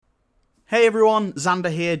Hey everyone, Xander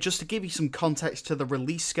here, just to give you some context to the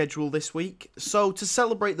release schedule this week. So, to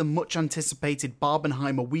celebrate the much anticipated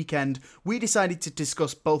Barbenheimer weekend, we decided to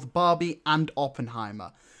discuss both Barbie and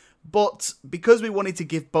Oppenheimer. But because we wanted to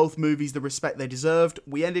give both movies the respect they deserved,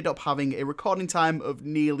 we ended up having a recording time of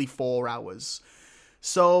nearly 4 hours.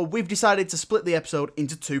 So we've decided to split the episode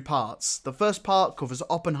into 2 parts. The first part covers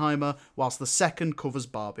Oppenheimer, whilst the second covers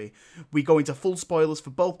Barbie. We go into full spoilers for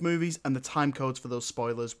both movies, and the time codes for those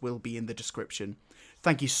spoilers will be in the description.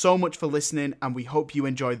 Thank you so much for listening, and we hope you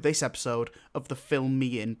enjoyed this episode of the Film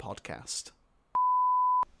Me In podcast.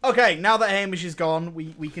 Okay, now that Hamish is gone,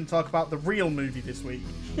 we can talk about the real movie this week.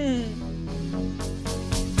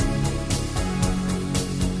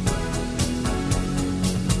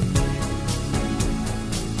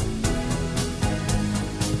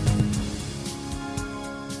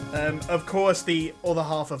 Of course, the other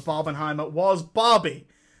half of Barbenheimer was Barbie.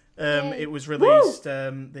 It was released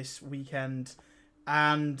this weekend,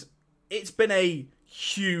 and it's been a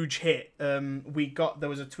huge hit. There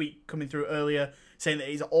was a tweet coming through earlier saying that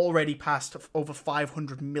it's already passed over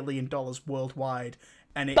 $500 million worldwide,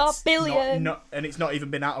 and it's not even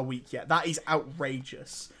been out a week yet. That is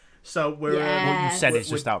outrageous. So what you said is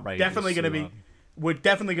just outrageous. We're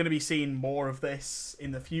definitely going to be seeing more of this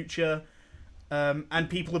in the future. And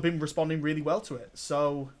people have been responding really well to it.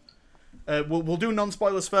 So we'll do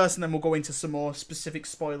non-spoilers first, and then we'll go into some more specific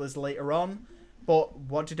spoilers later on. But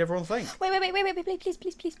what did everyone think? Wait,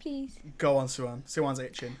 please. Go on, Suan. Suan's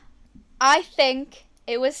itching. I think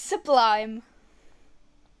it was sublime.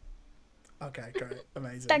 Okay, great.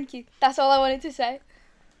 Amazing. Thank you. That's all I wanted to say.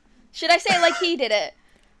 Should I say it like he did it?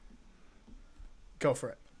 Go for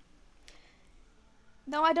it.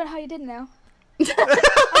 No, I don't know how you did it now.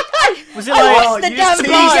 Was it like, watched the damn movie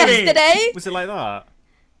yesterday. Was it like that?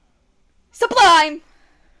 Sublime.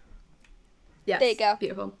 Yes. There you go.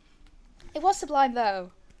 Beautiful. It was sublime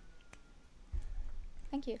though.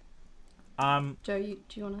 Thank you. Joe, do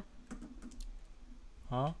you wanna?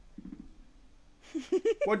 Huh?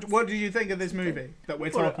 What do you think of this movie that we're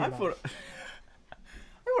talking about? I thought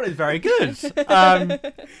it was very good.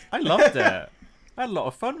 I loved it. I had a lot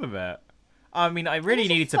of fun with it. I mean, I really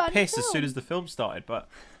needed to piss as soon as the film started, but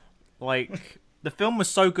like the film was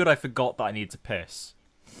so good I forgot that I needed to piss.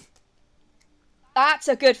 That's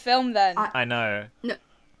a good film then. I know. No.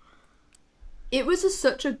 It was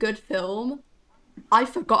such a good film. I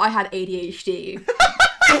forgot I had ADHD.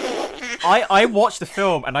 I watched the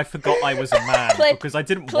film and I forgot I was a man because I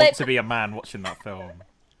didn't want to be a man watching that film.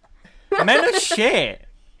 Men are shit.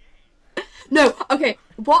 No, okay.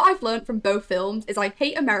 What I've learned from both films is I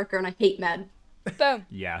hate America and I hate men. Boom.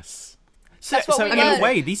 Yes. That's what we in learned. a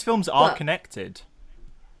way, these films are connected.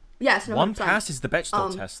 Yes. No, one 100%. passes the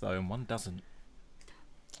Bechdel test though, and one doesn't.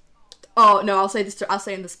 Oh no! I'll say this. I'll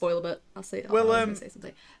say in the spoiler bit. I'll say. Well, I was gonna say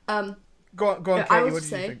something. Go on, Katie. I What would did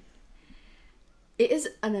say you think? it is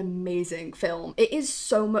an amazing film. It is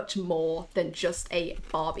so much more than just a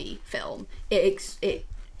Barbie film. It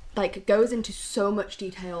like goes into so much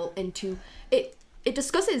detail into it. It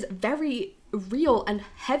discusses very real and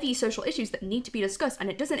heavy social issues that need to be discussed,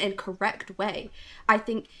 and it does it in a correct way. I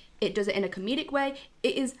think it does it in a comedic way.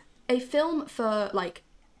 It is a film for like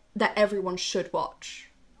that everyone should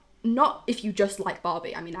watch. Not if you just like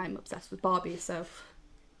Barbie. I mean, I'm obsessed with Barbie, so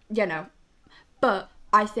you know. But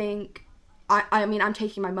I think I mean, I'm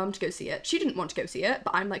taking my mum to go see it. She didn't want to go see it,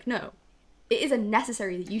 but I'm like, no. It is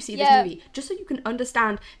necessary that you see this movie just so you can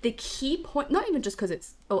understand the key point. Not even just because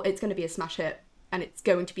it's going to be a smash hit and it's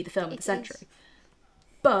going to be the film of the century.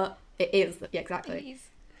 But it is. Yeah, exactly. It is.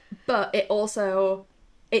 But it also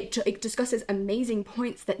it discusses amazing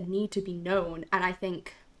points that need to be known, and I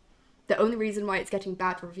think the only reason why it's getting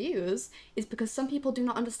bad reviews is because some people do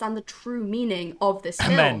not understand the true meaning of this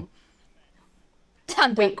film. Amen.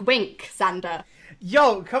 Wink, wink, Xander.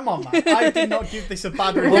 Yo, come on, man. I did not give this a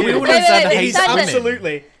bad review. Well, we all know Xander hates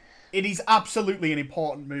women. It is absolutely an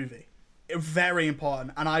important movie. Very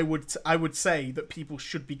important. And I would say that people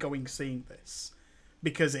should be going seeing this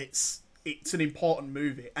because it's an important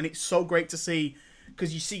movie. And it's so great to see,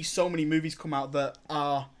 because you see so many movies come out that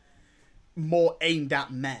are more aimed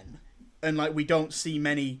at men. And like we don't see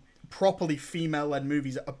many properly female-led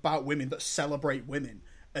movies about women that celebrate women.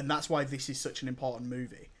 And that's why this is such an important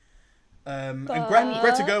movie. And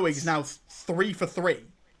Greta Gerwig is now 3 for 3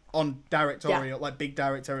 on directorial, like big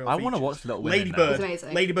directorial features. I want to watch Little Women.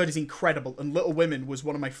 Lady Bird is incredible, and Little Women was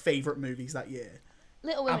one of my favourite movies that year.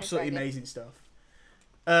 Little Women, absolutely amazing stuff.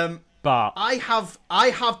 But I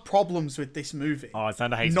have problems with this movie. Oh,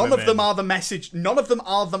 Xander hates None women. of them are the message. None of them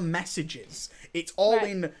are the messages. It's all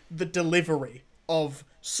in the delivery of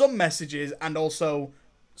some messages and also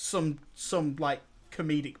some like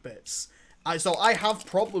comedic bits. So I have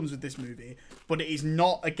problems with this movie, but it is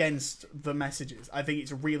not against the messages. I think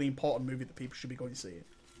it's a really important movie that people should be going to see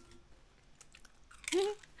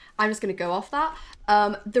it. I'm just going to go off that.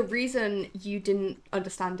 The reason you didn't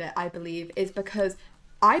understand it, I believe, is because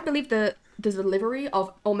I believe the delivery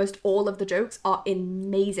of almost all of the jokes are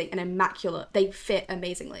amazing and immaculate. They fit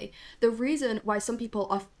amazingly. The reason why some people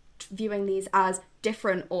are viewing these as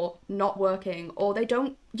different or not working, or they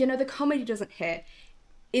don't, the comedy doesn't hit,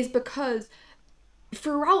 is because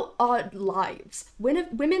throughout our lives,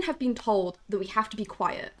 women have been told that we have to be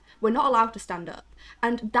quiet. We're not allowed to stand up.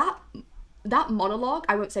 And that monologue,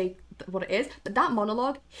 I won't say what it is, but that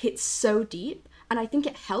monologue hits so deep, and I think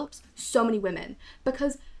it helps so many women,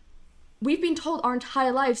 because we've been told our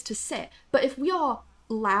entire lives to sit, but if we are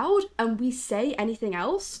loud and we say anything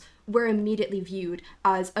else, we're immediately viewed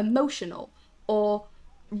as emotional or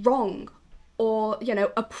wrong or,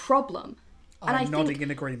 a problem. And I'm nodding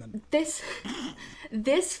in agreement. This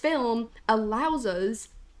film allows us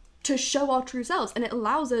to show our true selves, and it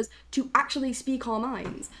allows us to actually speak our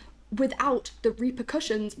minds without the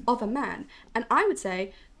repercussions of a man. And I would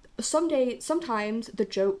say sometimes the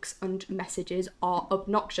jokes and messages are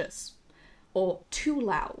obnoxious or too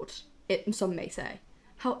loud, some may say.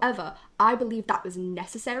 However, I believe that was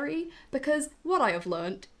necessary because what I have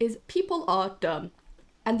learned is people are dumb.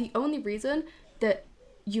 And the only reason that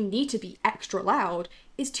you need to be extra loud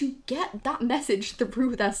is to get that message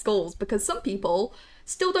through their skulls, because some people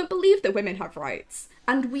still don't believe that women have rights.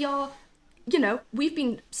 And we are, we've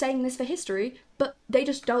been saying this for history, but they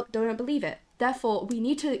just don't believe it. Therefore, we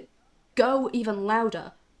need to go even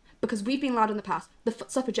louder, because we've been loud in the past. The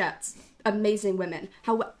suffragettes, amazing women.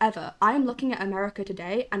 However, I am looking at America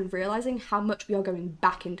today and realizing how much we are going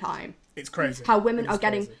back in time. It's crazy. How women are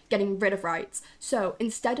getting rid of rights. So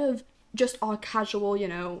instead of just our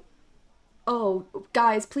casual, oh,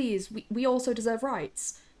 guys, please, we also deserve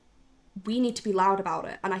rights, we need to be loud about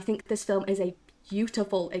it. And I think this film is a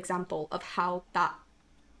beautiful example of how that,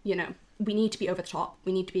 we need to be over the top.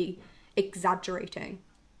 We need to be exaggerating.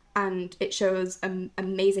 And it shows an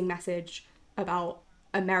amazing message about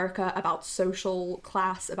America, about social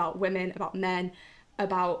class, about women, about men,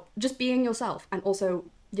 about just being yourself. And also,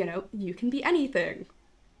 you can be anything.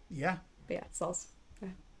 Yeah. But yeah, sauce. Yeah.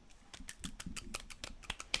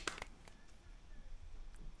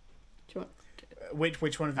 Do you want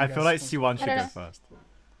Which one of you I guys feel like want- Siwan should I go don't first.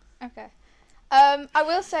 Okay. I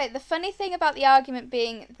will say the funny thing about the argument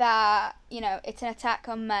being that, it's an attack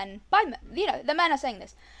on men by men. The men are saying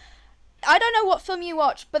this. I don't know what film you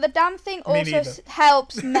watch, but the damn thing also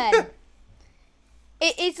helps men.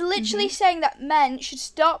 It is literally saying that men should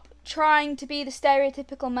stop trying to be the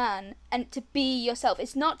stereotypical man and to be yourself.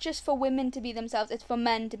 It's not just for women to be themselves, it's for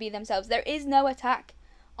men to be themselves. There is no attack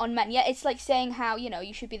on men. Yeah, it's like saying how,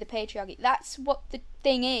 you should be the patriarchy. That's what the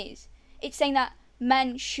thing is. It's saying that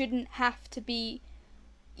men shouldn't have to be,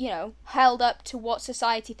 held up to what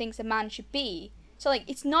society thinks a man should be. So,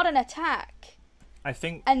 it's not an attack. I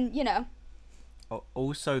think... And,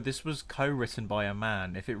 Also, this was co-written by a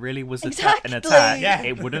man. If it really was an Exactly. attack,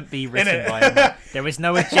 it wouldn't be written by a man. There is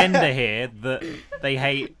no agenda here that they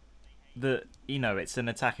hate that, it's an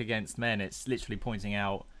attack against men. It's literally pointing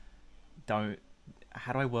out,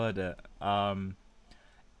 how do I word it? Don't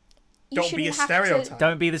be a stereotype.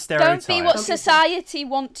 Don't be the stereotype. Don't be what society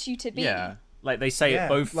wants you to be. Yeah. They say it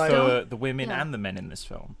both for the women and the men in this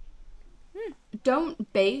film.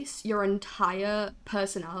 Don't base your entire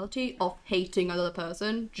personality off hating another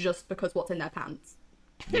person just because what's in their pants.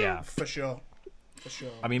 Yeah, for sure.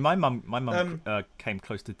 I mean, my mum came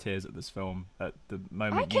close to tears at this film at the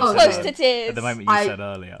moment. I came close to tears at the moment you said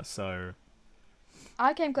earlier. So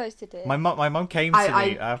I came close to tears. my mum came to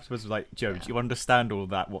me afterwards, like, Joe, do you understand all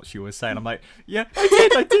that? What she was saying? I'm like, yeah,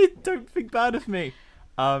 I did. Don't think bad of me.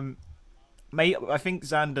 I think,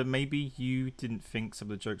 Xander, maybe you didn't think some of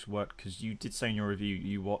the jokes worked because you did say in your review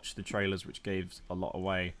you watched the trailers, which gave a lot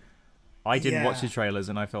away. I didn't watch the trailers,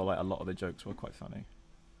 and I felt like a lot of the jokes were quite funny.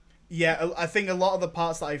 Yeah, I think a lot of the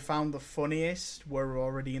parts that I found the funniest were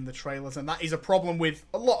already in the trailers, and that is a problem with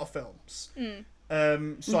a lot of films.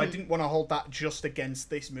 So I didn't want to hold that just against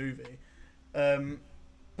this movie.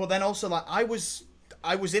 But then also, I was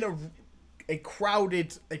in a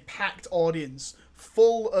crowded, a packed audience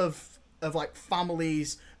full of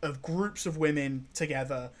families, of groups of women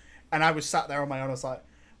together, and I was sat there on my own. I was like,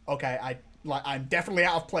 okay, I'm definitely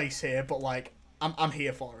out of place here, but I'm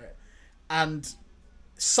here for it. And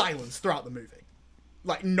silence throughout the movie.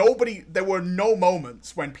 There were no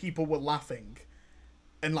moments when people were laughing.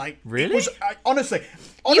 And really? It was, honestly,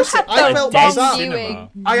 you had I felt the bizarre.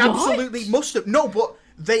 viewing. I absolutely must have. No, but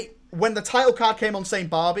when the title card came on saying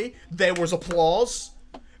Barbie, there was applause.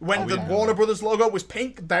 When the Warner Brothers logo was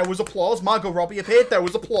pink, there was applause. Margot Robbie appeared, there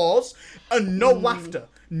was applause, and no laughter.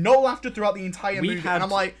 No laughter throughout the entire movie. And I'm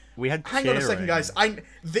like, hang on a second, guys.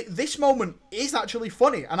 This moment is actually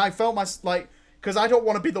funny, and I felt because I don't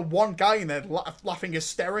want to be the one guy in there laughing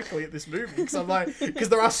hysterically at this movie. Because I'm like, because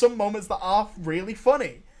there are some moments that are really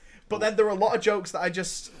funny, but then there are a lot of jokes that I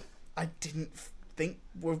didn't think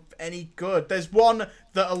were any good. There's one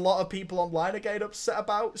that a lot of people online are getting upset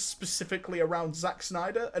about, specifically around Zack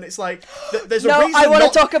Snyder, and it's like there's a reason. I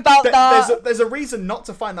want to talk about that. There's a reason not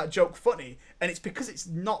to find that joke funny, and it's because it's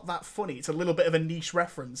not that funny. It's a little bit of a niche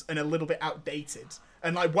reference and a little bit outdated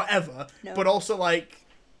and like whatever. No. But also like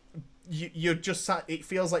you're just it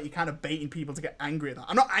feels like you're kind of baiting people to get angry at that.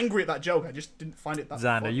 I'm not angry at that joke. I just didn't find it that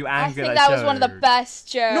Xander, funny. you angry I think at that was one of the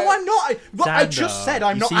best jokes. No, I'm not. I just said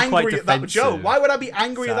I'm not angry at that joke. Why would I be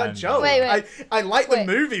angry at that joke? Wait. I like the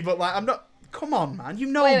movie, but like I'm not. Come on, man. You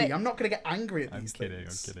know me. I'm not gonna get angry at these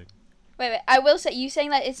things. I'm kidding. Wait. I will say, you saying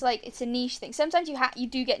that it's a niche thing. Sometimes you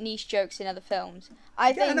do get niche jokes in other films.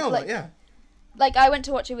 I know. Like, I went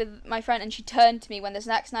to watch it with my friend, and she turned to me when the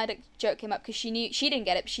Zack Snyder joke came up, because she knew she didn't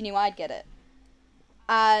get it, but she knew I'd get it.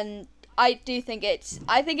 And I think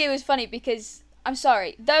it was funny because, I'm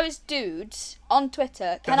sorry, those dudes on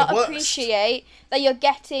Twitter cannot appreciate that you're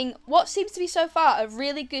getting what seems to be so far a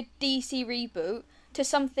really good DC reboot to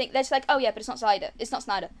something that's like, oh yeah, but it's not Snyder. It's not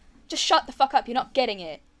Snyder. Just shut the fuck up. You're not getting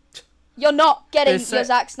it. You're not getting your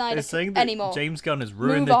Zack Snyder anymore. James Gunn has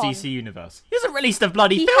ruined the DC universe. He hasn't released a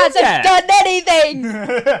bloody film yet. He hasn't done anything.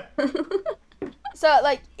 So,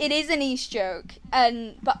 like, it is a niche joke,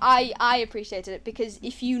 but I appreciated it because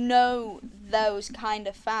if you know those kind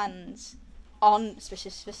of fans on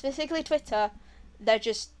specifically Twitter, they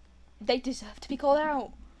deserve to be called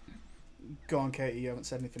out. Go on, Katie. You haven't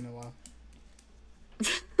said anything in a while.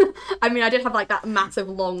 I mean, I did have like that massive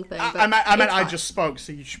long thing. I meant I just spoke,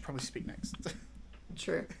 so you should probably speak next.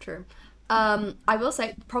 True. I will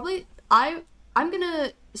say probably I'm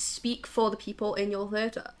gonna speak for the people in your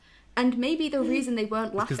theatre, and maybe the reason they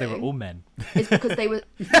weren't laughing because they were all men is because they were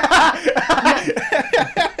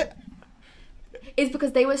is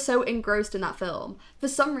because they were so engrossed in that film. For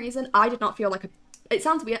some reason, I did not feel like it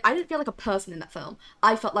sounds weird. I didn't feel like a person in that film.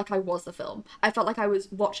 I felt like I was the film. I felt like I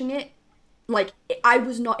was watching it. Like, I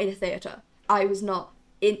was not in a theatre. It was not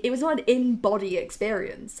an in-body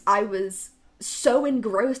experience. I was so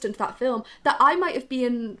engrossed into that film that I might have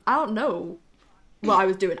been, I don't know what I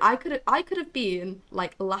was doing. I could have been,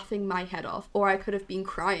 like, laughing my head off, or I could have been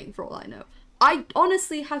crying for all I know. I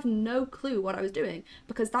honestly have no clue what I was doing,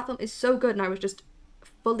 because that film is so good and I was just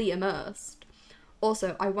fully immersed.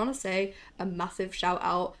 Also, I want to say a massive shout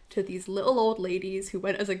out to these little old ladies who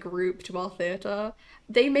went as a group to our theatre.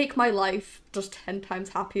 They make my life just 10 times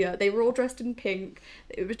happier. They were all dressed in pink.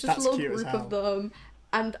 It was just a little group of them.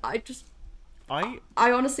 And I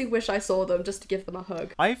honestly wish I saw them just to give them a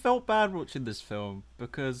hug. I felt bad watching this film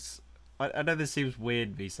because I know this seems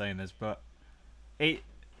weird me saying this, but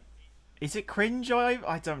is it cringe?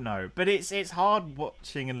 I don't know. But it's hard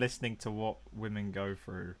watching and listening to what women go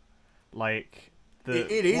through. Like...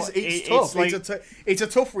 It's tough. It's a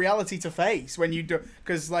tough reality to face when you do,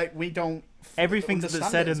 because like we don't. Everything that's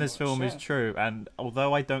said in this film is true, and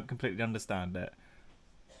although I don't completely understand it,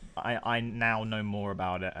 I now know more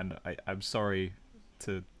about it, and I'm sorry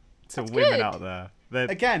to women good. Out there.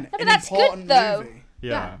 Again, no, an that's important good, though. movie.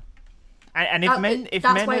 Yeah. And if men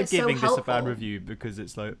are giving this a bad helpful. review because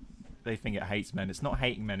it's like they think it hates men, it's not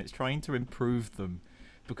hating men. It's trying to improve them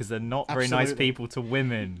because they're not very nice people to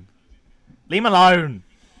women. Leave them alone.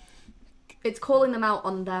 It's calling them out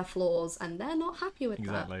on their flaws, and they're not happy with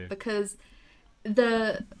that because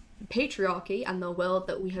the patriarchy and the world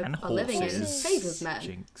that we are living in favours men.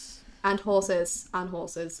 Jinx. And horses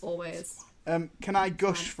always. Can I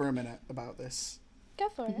gush for a minute about this? Go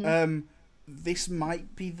for it. This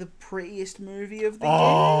might be the prettiest movie of the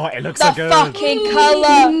year. It looks the so good. Fucking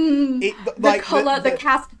colour. The colour, the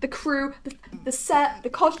cast, the crew, the set, the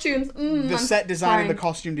costumes. The set design and the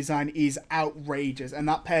costume design is outrageous, and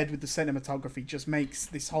that paired with the cinematography just makes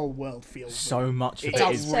this whole world feel so real. much of it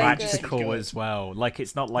is practical as well. Like,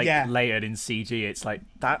 it's not like layered in CG. It's like,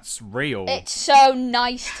 that's real. It's so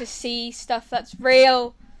nice to see stuff that's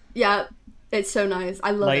real. Yeah, it's so nice.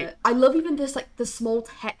 I love it. I love even this, like, the small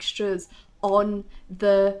textures on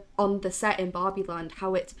the set in Barbie Land,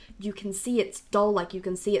 how you can see it's dull, like you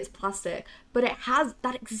can see it's plastic, but it has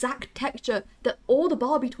that exact texture that all the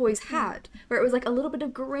Barbie toys had, where it was like a little bit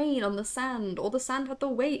of grain on the sand, or the sand had the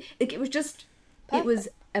weight. Like, it was just perfect. It was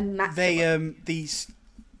immaculate. These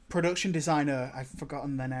production designer, I've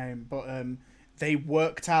forgotten their name, but they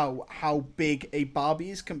worked out how big a Barbie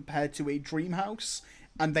is compared to a dream house,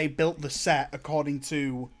 and they built the set according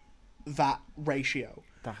to that ratio.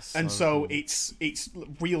 So it's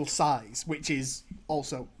real size, which is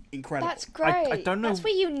also incredible. That's great. I don't know. That's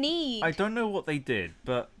what you need. I don't know what they did,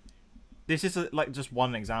 but this is like just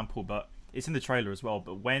one example, but it's in the trailer as well.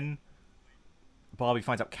 But when Barbie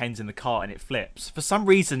finds out Ken's in the car and it flips, for some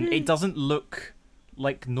reason it doesn't look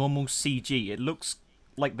like normal CG. It looks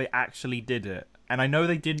like they actually did it, and I know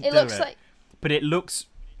they didn't do it, but it looks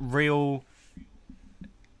real.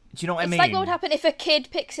 Do you know what I mean? It's like what would happen if a kid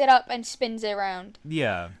picks it up and spins it around.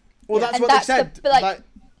 Yeah. Well, that's what they said. That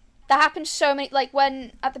happens so many. Like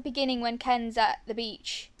when at the beginning when Ken's at the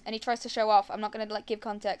beach and he tries to show off. I'm not gonna give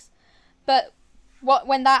context, but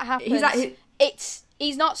when that happens,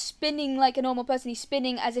 he's not spinning like a normal person. He's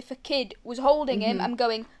spinning as if a kid was holding him and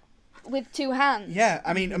going with two hands. Yeah,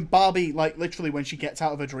 I mean, and Barbie, like, literally when she gets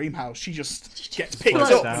out of her dream house, she just gets picked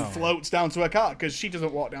up and floats down to her car because she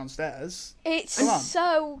doesn't walk downstairs. It's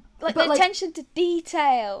so the attention to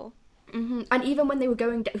detail. And even when they were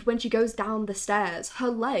when she goes down the stairs, her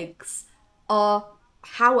legs are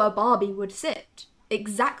how a Barbie would sit.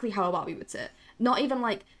 Exactly how a Barbie would sit. Not even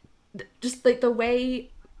like, just like the way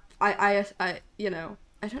I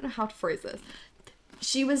don't know how to phrase this.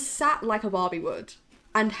 She was sat like a Barbie would.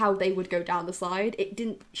 And how they would go down the slide.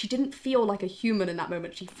 She didn't feel like a human in that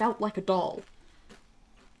moment. She felt like a doll.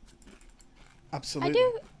 Absolutely.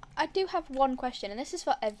 I do have one question, and this is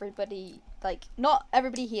for everybody. Like, not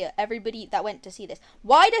everybody here, everybody that went to see this.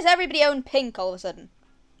 Why does everybody own pink all of a sudden?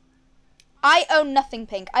 I own nothing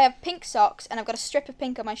pink. I have pink socks, and I've got a strip of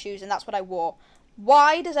pink on my shoes, and that's what I wore.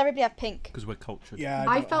 Why does everybody have pink? Because we're cultured. Yeah,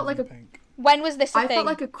 I felt like pink. When was this a thing? I felt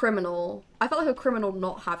like a criminal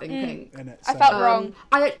not having pink. In it, I felt wrong.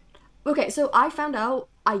 So I found out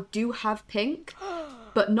I do have pink,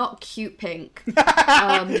 but not cute pink.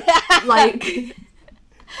 Like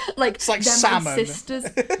it's like salmon. My sisters.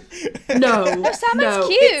 No, salmon's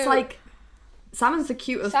cute. It's like salmon's the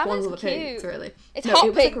cutest one of the pinks, really. It's hot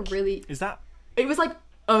it was pink. Like a really. Is that? It was like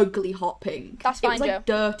ugly hot pink. That's fine, It was like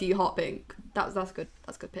dirty hot pink. That's good.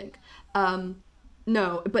 That's good pink.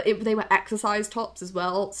 No, but they were exercise tops as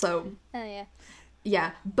well, so... Oh, yeah.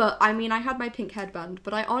 Yeah, but, I mean, I had my pink headband,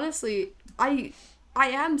 but I honestly... I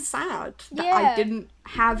am sad that I didn't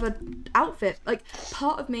have an outfit. Like,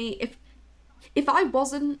 part of me, if I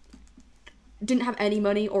didn't have any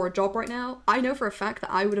money or a job right now, I know for a fact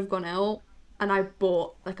that I would have gone out and I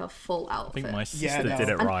bought, like, a full outfit. I think my sister did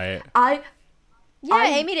it right.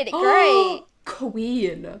 Amy did it great.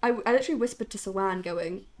 Queen. I literally whispered to Sawan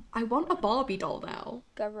going... I want a Barbie doll now.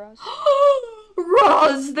 Go, Roz.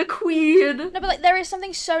 Roz, the queen! No, but, like, there is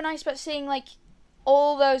something so nice about seeing, like,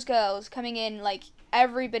 all those girls coming in, like,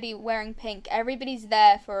 everybody wearing pink. Everybody's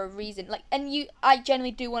there for a reason. Like, and I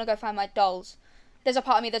genuinely do want to go find my dolls. There's a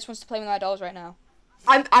part of me that just wants to play with my dolls right now.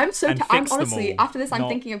 I'm honestly, after this, I'm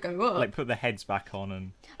thinking of going up. Like, put the heads back on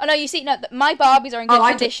and... Oh, no, you see, no, my Barbies are in good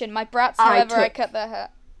condition. My brats, however, I cut their hair.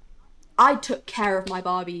 I took care of my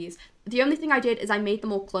Barbies. The only thing I did is I made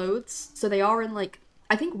them all clothes, so they are in, like,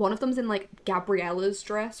 I think one of them's in, like, Gabriella's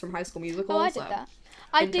dress from High School Musical. Oh, I did that.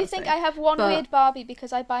 I do think I have one weird Barbie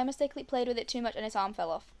because I by mistakenly played with it too much and its arm fell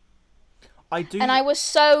off. I do. And I was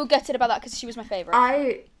so gutted about that because she was my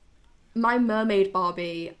favourite. My mermaid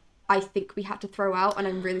Barbie, I think we had to throw out, and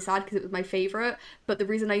I'm really sad because it was my favourite, but the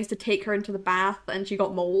reason I used to take her into the bath and she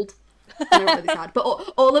got mould. And I'm really sad. But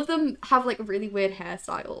all of them have, like, really weird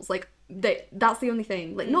hairstyles. Like, that's the only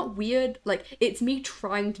thing. Like, not weird. Like, it's me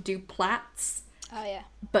trying to do plaits. Oh, yeah.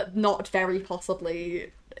 But not very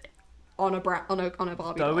possibly on a Barbie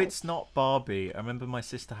Though doll. it's not Barbie. I remember my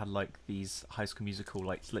sister had, like, these High School Musical,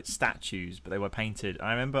 like statues, but they were painted. And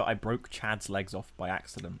I remember I broke Chad's legs off by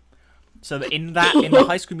accident. So that in the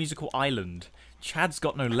High School Musical island, Chad's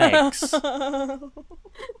got no legs.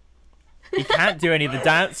 He can't do any of the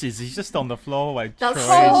dances. He's just on the floor while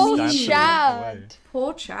Poor dancing Chad. away.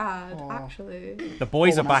 Poor Chad, actually. The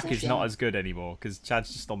Boys Are Back is not as good anymore because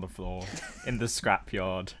Chad's just on the floor in the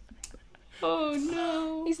scrapyard. Oh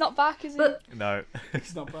no. He's not back, is he? No.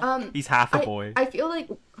 He's not bad. He's half a boy. I feel like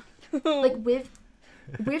with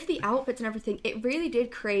the outfits and everything, it really did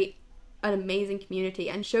create an amazing community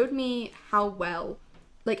and showed me how well,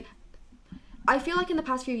 like, I feel like in the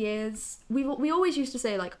past few years, we always used to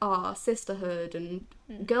say, like, sisterhood and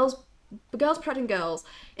girls protecting girls.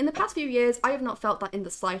 In the past few years, I have not felt that in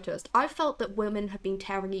the slightest. I've felt that women have been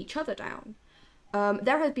tearing each other down.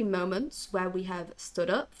 There have been moments where we have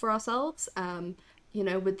stood up for ourselves,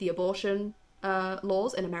 with the abortion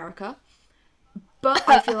laws in America. But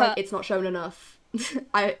I feel like it's not shown enough.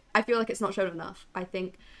 I feel like it's not shown enough. I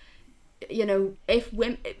think you know, if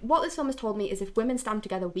women, what this film has told me is if women stand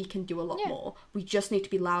together, we can do a lot more. We just need to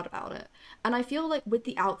be loud about it. And I feel like with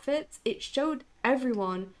the outfits, it showed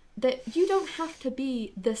everyone that you don't have to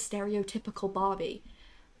be the stereotypical Barbie,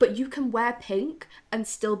 but you can wear pink and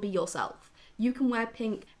still be yourself. You can wear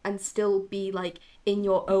pink and still be, like, in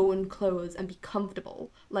your own clothes and be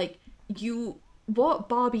comfortable. Like, what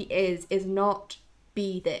Barbie is not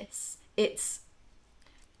be this. It's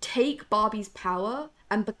take Barbie's power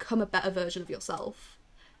and become a better version of yourself.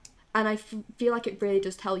 And I feel like it really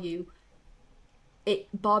does tell you,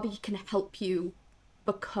 Barbie can help you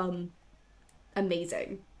become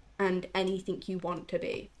amazing and anything you want to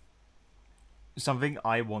be. Something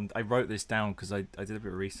I wrote this down because I did a bit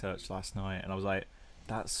of research last night, and I was like,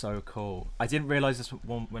 that's so cool. I didn't realise this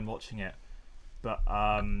when watching it, but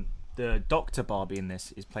the Dr. Barbie in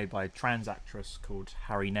this is played by a trans actress called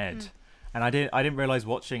Harry Ned. And I didn't realise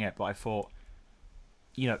watching it, but I thought,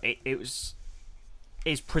 you know, it's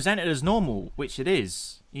presented as normal, which it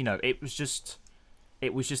is. You know, it was just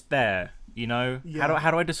there. You know,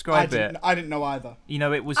 how do I describe it? I didn't know either. You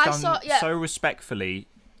know, it was done so respectfully,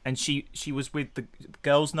 and she was with the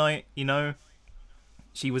girls' night. You know,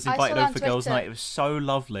 she was invited over for girls' night. It was so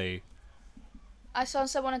lovely. I saw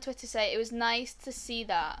someone on Twitter say it was nice to see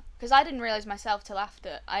that, because I didn't realise myself till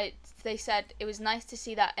after. They said it was nice to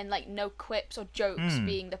see that, and like no quips or jokes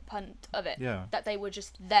being the punt of it. Yeah. That they were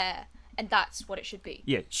just there, and that's what it should be.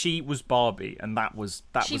 Yeah, she was Barbie, and that was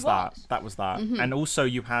that. Mm-hmm. And also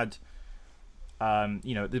you had,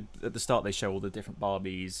 you know, at the start they show all the different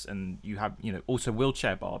Barbies, and you have, you know, also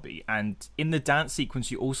wheelchair Barbie, and in the dance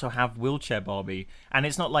sequence you also have wheelchair Barbie, and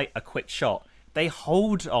it's not like a quick shot. They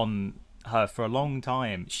hold on her for a long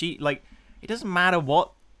time. She, like, it doesn't matter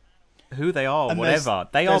who they are, or whatever.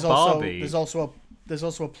 They are Barbie. There's also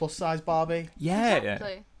a plus size Barbie. Yeah.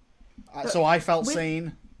 Exactly. So I felt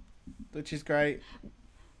seen, which is great.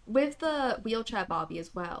 With the wheelchair Barbie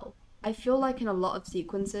as well, I feel like in a lot of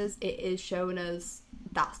sequences it is shown as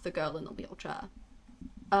that's the girl in the wheelchair.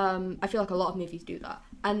 I feel like a lot of movies do that,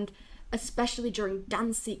 and especially during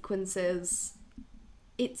dance sequences,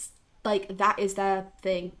 it's like that is their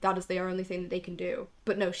thing. That is their only thing that they can do.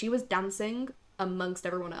 But no, she was dancing amongst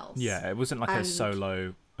everyone else. Yeah, it wasn't like a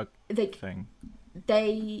solo thing.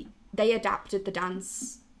 They adapted the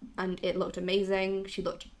dance, and it looked amazing. She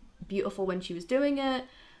looked beautiful when she was doing it,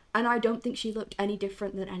 and I don't think she looked any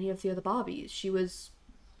different than any of the other Barbies.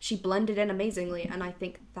 She blended in amazingly, and I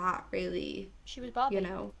think that really, she was Barbie. You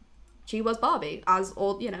know, she was Barbie, as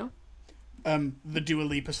all, you know. The Dua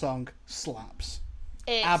Lipa song slaps.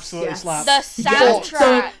 It absolutely slaps. The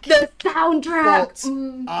soundtrack. The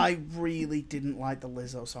soundtrack. But I really didn't like the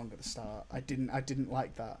Lizzo song at the start. I didn't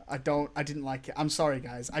like that. I didn't like it. I'm sorry,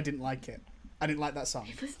 guys. I didn't like it. I didn't like that song.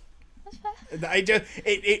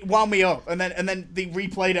 It wound me up, and then they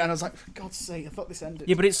replayed it, and I was like, for God's sake, I thought this ended.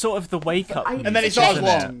 Yeah, but it's sort of the wake up. And then it's not as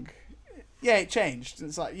long. Yeah, it changed.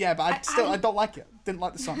 It's like, yeah, but I don't like it. Didn't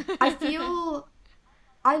like the song.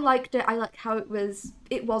 I liked it. I liked how it was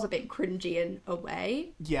a bit cringy in a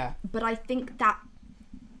way. Yeah. But I think that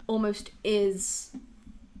almost is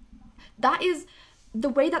the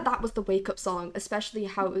way that was the wake-up song, especially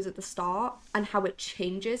how it was at the start and how it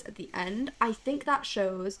changes at the end. I think that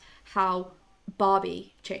shows how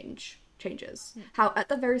Barbie changes. How at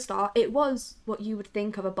the very start, it was what you would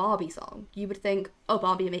think of a Barbie song. You would think, oh,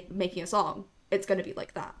 Barbie making a song. It's going to be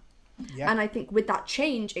like that. Yeah. And I think with that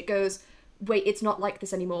change, it goes, wait, it's not like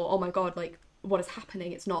this anymore. Oh my God, like, what is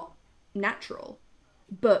happening? It's not natural.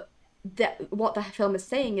 But what the film is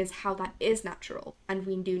saying is how that is natural, and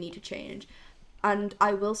we do need to change. And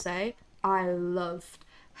I will say, I loved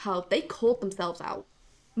how they called themselves out.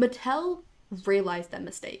 Mattel realized their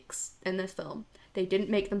mistakes in this film. They didn't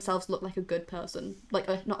make themselves look like a good person. Like,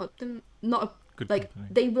 not a good like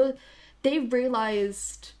company. They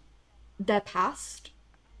realized their past,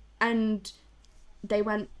 and they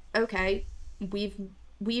went, okay,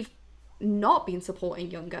 we've not been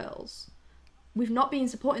supporting young girls. We've not been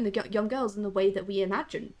supporting the young girls in the way that we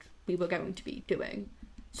imagined we were going to be doing.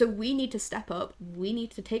 So we need to step up. We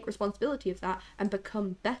need to take responsibility of that and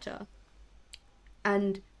become better.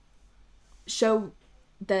 And show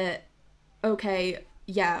that, okay,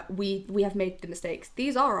 yeah, we have made the mistakes.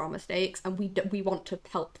 These are our mistakes, and we want to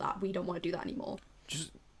help that. We don't want to do that anymore.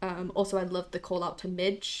 Also, I love the call out to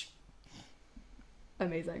Midge.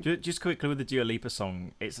 Amazing. Just quickly with the Dua Lipa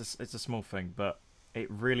song, it's a small thing, but it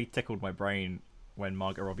really tickled my brain when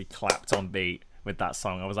Margot Robbie clapped on beat with that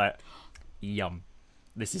song. I was like, yum.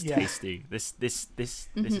 This is tasty. This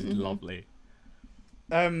is lovely.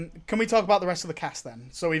 Can we talk about the rest of the cast then?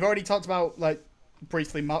 So we've already talked about, like,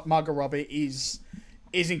 briefly, Margot Robbie is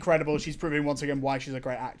is incredible. She's proving once again why she's a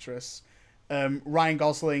great actress. Ryan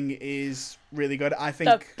Gosling is really good. I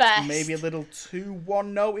think maybe a little too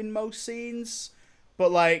one note in most scenes,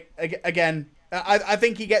 but like again, I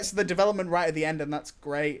think he gets the development right at the end, and that's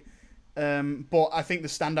great. But I think the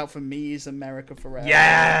standout for me is America Ferrera.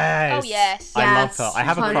 Yes. Oh yes. I love her. I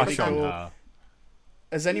have a 100%. crush on her.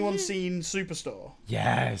 Has anyone seen Superstore?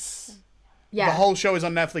 Yes. Yeah. The whole show is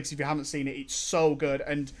on Netflix. If you haven't seen it, it's so good,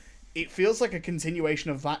 and it feels like a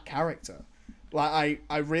continuation of that character. Like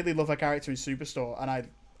I really love her character in Superstore, and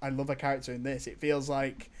I love her character in this. It feels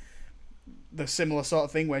like the similar sort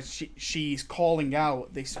of thing where she's calling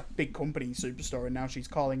out this big company in Superstore, and now she's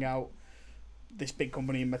calling out this big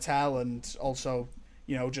company in Mattel, and also,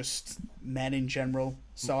 you know, just men in general.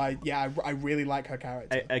 So I really like her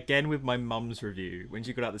character. Again, with my mum's review, when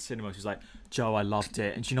she got out of the cinema, she was like, Joe, I loved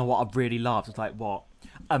it. And do you know what I really loved? I was like, what?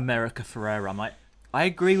 America Ferrera. I'm like, I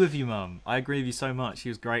agree with you, Mum. I agree with you so much. She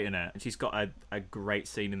was great in it. And she's got a great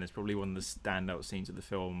scene in this, probably one of the standout scenes of the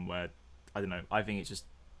film where, I don't know, I think it's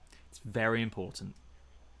very important.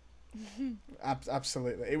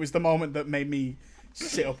 Absolutely. It was the moment that made me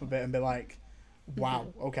sit up a bit and be like, wow,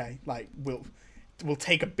 okay, like, we'll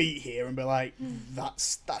take a beat here and be like,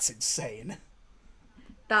 that's insane.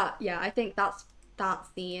 I think that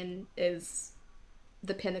scene is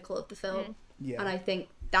the pinnacle of the film. Yeah. And I think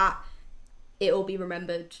that it will be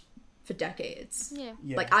remembered for decades. Yeah.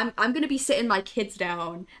 Like, I'm going to be sitting my kids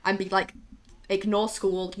down and be like, ignore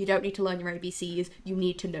school, you don't need to learn your ABCs, you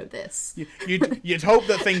need to know this. You'd hope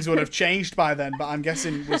that things would have changed by then, but I'm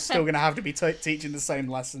guessing we're still going to have to be teaching the same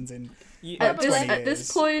lessons in At 20 years.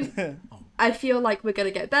 this point, I feel like we're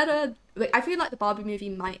going to get better. Like, I feel like the Barbie movie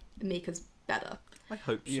might make us better. I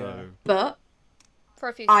hope so. Yeah. But For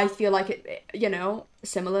a few. I feel like it, you know,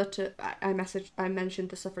 similar to I mentioned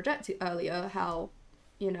the suffragettes earlier, how,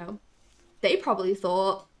 you know, they probably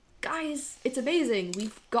thought, guys, it's amazing,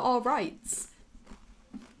 we've got our rights.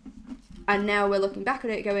 And now we're looking back at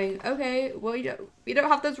it going, okay, well, you don't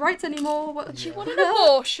have those rights anymore. What? Do you want an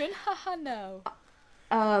abortion? Haha, no.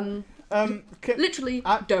 Literally,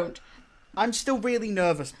 don't. I'm still really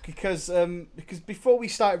nervous because before we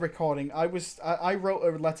started recording, I wrote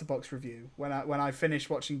a Letterboxd review when I finished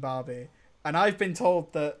watching Barbie, and I've been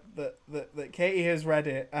told that Katie has read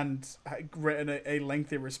it and written a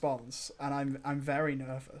lengthy response, and I'm very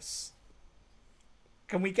nervous.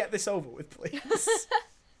 Can we get this over with, please?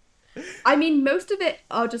 I mean, most of it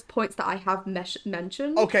are just points that I have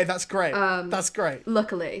mentioned. Okay, that's great. That's great.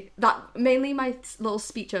 Luckily, that mainly my little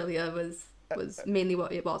speech earlier was mainly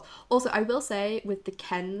what it was. Also, I will say with the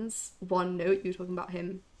Ken's one note, you were talking about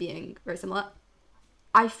him being very similar.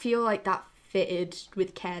 I feel like that fitted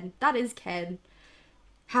with Ken. That is Ken.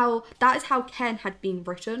 That is how Ken had been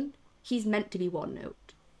written. He's meant to be one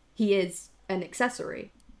note. He is an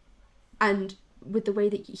accessory, and with the way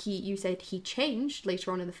that you said he changed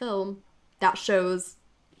later on in the film, that shows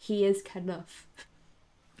he is Ken-enough.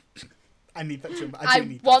 I need that jumper.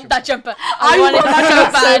 I want that jumper. I want that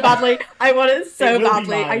jumper so badly. I want it so It will be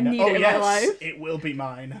badly. I mine. need Oh, it in yes, my life. it will be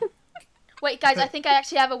mine. Wait, guys, I think I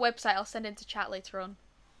actually have a website. I'll send into chat later on.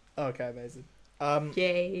 Okay, amazing.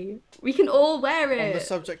 Yay. We can all wear it. On the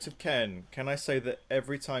subject of Ken, can I say that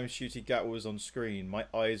every time Ncuti Gatwa was on screen, my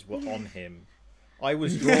eyes were on him. I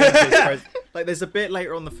was drawn to his like, there's a bit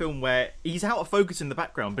later on the film where he's out of focus in the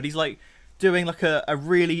background, but he's like doing like a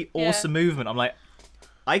really awesome movement. I'm like,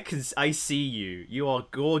 I see you. You are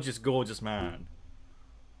gorgeous, gorgeous man.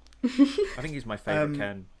 I think he's my favourite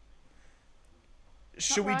Ken.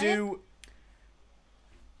 Should we do?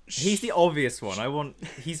 He's the obvious one.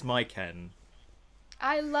 He's my Ken.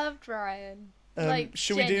 I loved Ryan.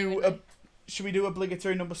 Should we do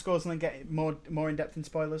obligatory number scores and then get more in depth in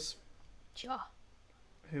spoilers? Sure.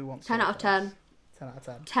 Who wants 10 to out of 10. 10 out of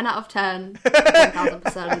 10. 10 out of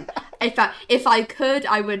 10. 10,000%. If I could,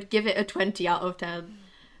 I would give it a 20 out of 10.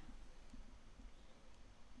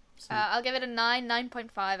 I'll give it a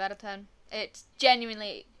 9.5 out of 10. It's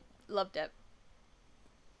genuinely loved it.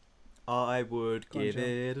 I would give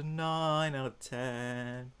it a 9 out of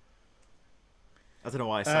 10. I don't know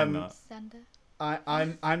why I sang that. Sander.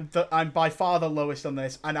 I'm by far the lowest on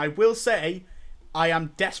this, and I will say, I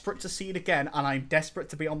am desperate to see it again, and I'm desperate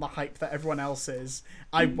to be on the hype that everyone else is.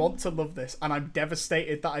 I want to love this, and I'm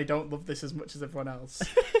devastated that I don't love this as much as everyone else.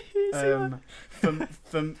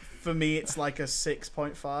 For me, it's like a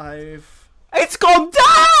 6.5. It's gone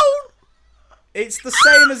down! It's the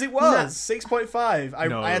same as it was. 6.5.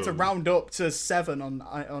 No. I had to round up to 7 on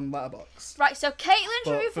Letterboxd. Right, so Caitlin's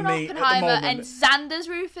But roof for for me, at the Oppenheimer moment- and Xander's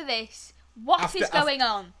roof for this. What is going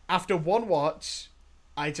on? After one watch,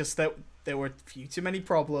 I just thought there were a few too many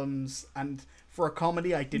problems, and for a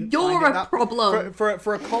comedy, I didn't You're find it a that... problem.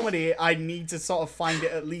 For a comedy, I need to sort of find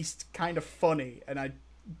it at least kind of funny, and I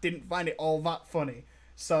didn't find it all that funny.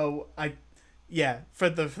 So for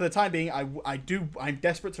the time being, I'm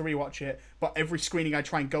desperate to rewatch it, but every screening I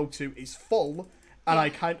try and go to is full, and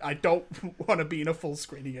I don't want to be in a full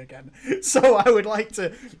screening again. So I would like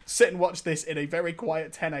to sit and watch this in a very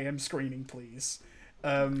quiet 10 a.m. screening, please.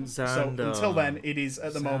 So until then, it is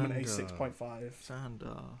at the moment a 6.5.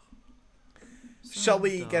 Xander. Shall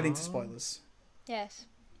we get into spoilers? Yes.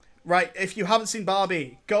 Right, if you haven't seen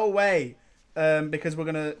Barbie, go away, because we're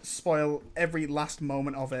gonna spoil every last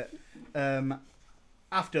moment of it.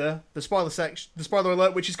 After the spoiler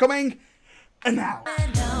alert, which is coming, and now.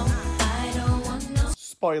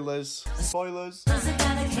 Spoilers. Spoilers.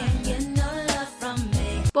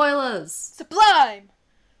 Sublime!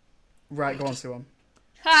 Right, go on, Suwon.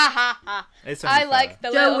 Ha ha ha. It's only I like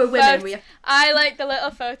fair. the Joe, little we're women. I like the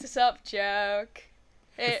little Photoshop joke.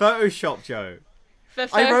 The Photoshop joke. The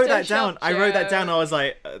I wrote that Photoshop down. I wrote that joke. down. I was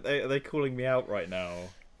like, are they calling me out right now?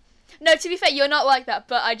 No, to be fair, you're not like that,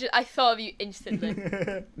 but I thought of you instantly.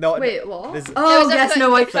 No. Wait, what? there's- Oh, was a yes, pho-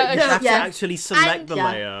 no, I... photo- You have to yeah. actually select And- the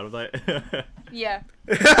Yeah. layer. Like, Yeah.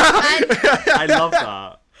 And I love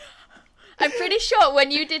that. I'm pretty sure when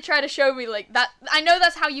you did try to show me like that, I know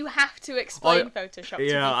that's how you have to explain Photoshop. To be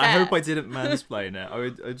Yeah, I fair. hope I didn't mansplain it. I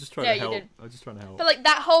was just trying Yeah, to you help. did. I was just trying to help. But like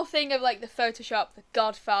that whole thing of like the Photoshop, the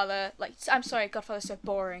Godfather, like I'm sorry, Godfather's so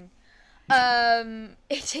boring.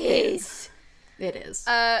 It is. It is.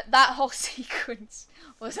 That whole sequence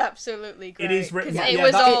was absolutely great. It is written. 'cause it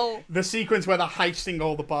was all the sequence where they're heisting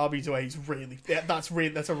all the Barbies away is really. That's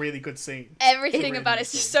a really good scene. everything It about really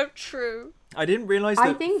it's just is. so true. I didn't realize I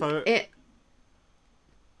that. think it...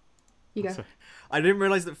 You go. Sorry. I didn't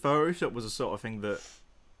realize that Photoshop was a sort of thing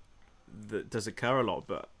that does occur a lot,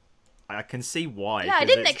 but I can see why. Yeah, I 'cause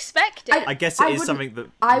didn't it's- expect it. I guess I it is wouldn't- something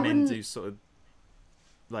that I men wouldn't- do sort of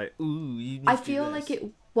like. Ooh, you need I to do feel this. like it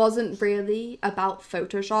wasn't really about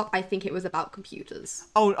Photoshop. I think it was about computers.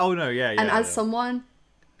 Oh no, yeah. And as yeah. someone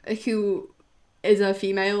who is a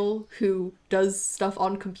female who does stuff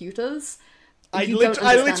on computers, I you don't literally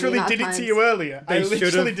understand the amount did of it to times- you earlier. I They should've-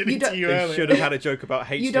 literally did You it to don't- you They earlier. should have had a joke about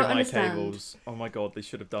You don't HDMI understand. cables. Oh my god, they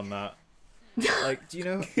should have done that. Like, do you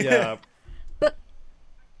know? Yeah.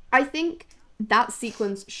 I think that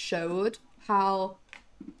sequence showed how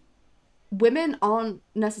women aren't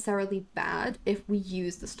necessarily bad if we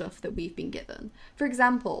use the stuff that we've been given. For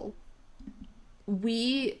example,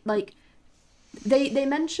 they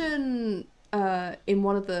mention in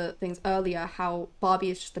one of the things earlier how Barbie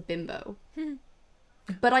is just a bimbo.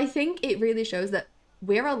 But I think it really shows that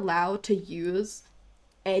we're allowed to use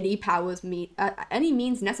any any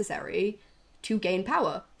means necessary to gain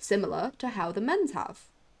power, similar to how the men's have.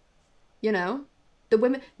 You know,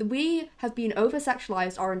 we have been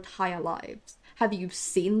over-sexualized our entire lives. Have you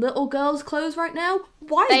seen little girls' clothes right now?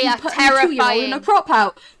 Why They are you are putting a 2-year-old in a terrifying. crop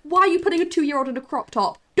out? Why are you putting a 2-year-old in a crop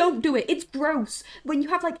top? Don't do it. It's gross. When you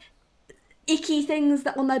have like icky things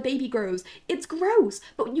that when their baby grows, it's gross.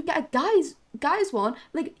 But when you get a guy's one,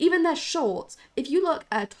 like even their shorts, if you look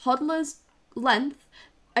at a toddler's length,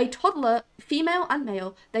 a toddler, female and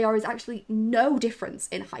male, is actually no difference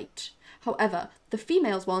in height. However, the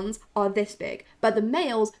females' ones are this big, but the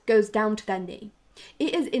males goes down to their knee.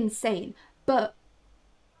 It is insane, but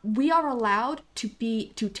we are allowed to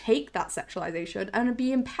take that sexualization and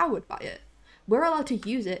be empowered by it. We're allowed to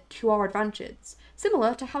use it to our advantage,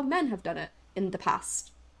 similar to how men have done it in the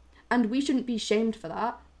past. And we shouldn't be shamed for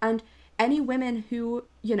that. And any women who,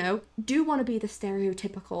 you know, do want to be the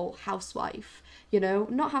stereotypical housewife, you know,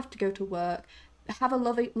 not have to go to work, have a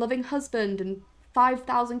loving husband and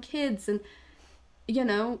 5,000 kids and, you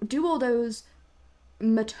know, do all those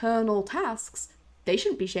maternal tasks, they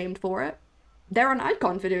shouldn't be shamed for it. They're an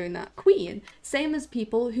icon for doing that. Queen. Same as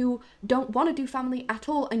people who don't want to do family at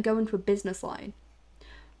all and go into a business line.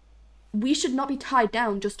 We should not be tied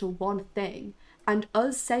down just to one thing. And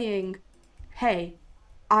us saying, hey,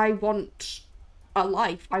 I want a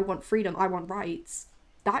life, I want freedom, I want rights,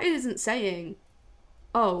 that isn't saying,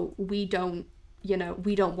 oh, we don't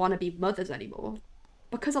want to be mothers anymore.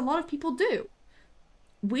 Because a lot of people do.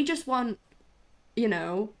 We just want, you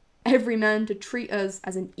know, every man to treat us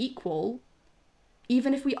as an equal,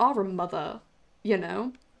 even if we are a mother, you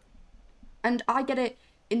know? And I get it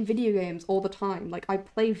in video games all the time. Like, I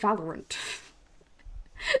play Valorant.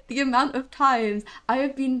 The amount of times I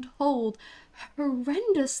have been told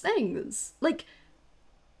horrendous things. Like,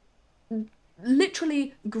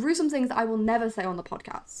 literally gruesome things that I will never say on the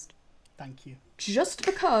podcast. Thank you. Just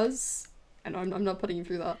because, and I'm not putting you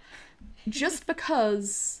through that, just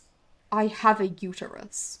because I have a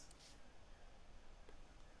uterus.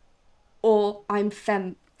 or I'm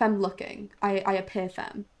femme looking. I appear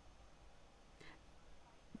femme.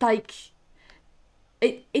 Like,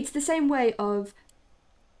 it's the same way of,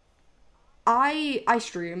 I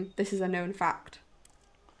stream, this is a known fact,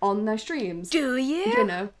 on their streams. Do you? You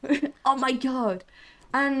know. Oh my god.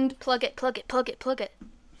 And... Plug it. Well,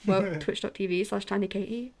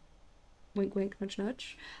 twitch.tv/tinykatie. Wink, wink, nudge,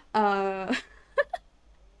 nudge.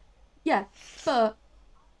 Yeah, but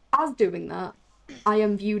as doing that, I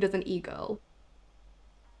am viewed as an e-girl.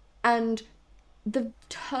 And the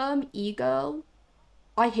term e-girl,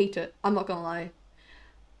 I hate it, I'm not gonna lie.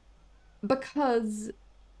 Because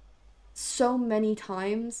so many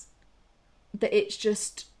times that it's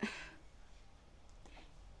just...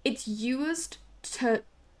 It's used to,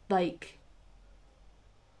 like,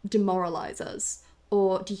 demoralize us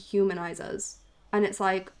or dehumanize us. And it's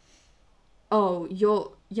like, oh,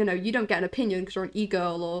 you don't get an opinion because you're an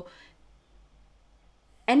e-girl or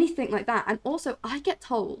anything like that. And also, I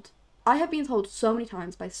have been told so many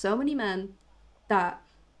times by so many men that,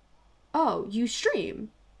 oh, you stream,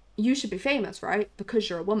 you should be famous, right? Because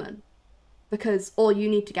you're a woman. Because all you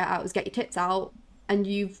need to get out is get your tits out and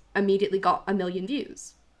you've immediately got 1 million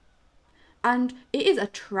views. And it is a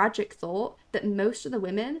tragic thought that most of the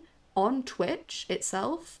women on Twitch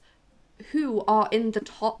itself, who are in the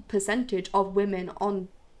top percentage of women on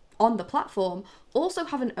the platform, also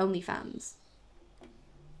have an OnlyFans.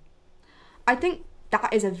 I think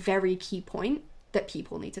that is a very key point that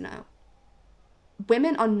people need to know.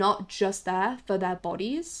 Women are not just there for their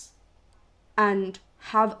bodies and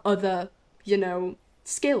have other,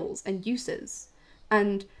 skills and uses.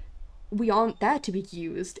 And we aren't there to be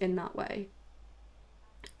used in that way.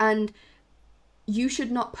 And you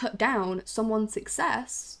should not put down someone's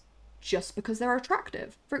success just because they're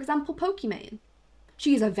attractive. For example, Pokimane.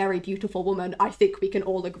 She is a very beautiful woman. I think we can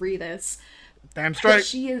all agree this. Damn straight. But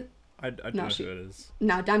she is... I don't know who it is.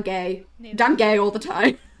 No, damn gay. Neither. Damn gay all the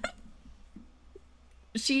time.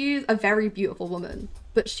 She's a very beautiful woman,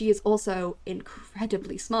 but she is also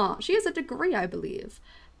incredibly smart. She has a degree, I believe.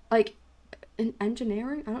 Like, in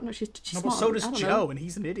engineering? I don't know. She's No, smart. but so does I don't Joe, know. and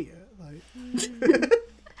he's an idiot. Like...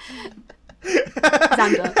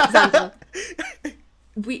 Xander.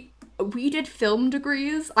 We did film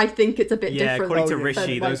degrees. I think it's a bit Yeah, different. according to than,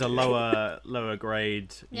 Rishi, like, those are lower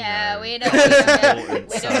grade. Yeah, we don't important,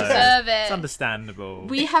 we so don't deserve it. It's understandable.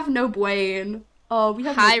 We have no Wayne. Oh, we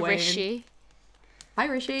have Hi, no Wayne. Rishi. Hi,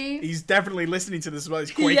 Rishi. He's definitely listening to this while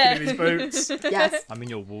he's quaking Yeah. in his boots. Yes. I'm in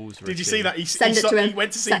your walls, Rishi. Did you see that? Send it to him. He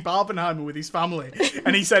went to see Barbenheimer with his family,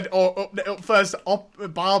 and he said, up first,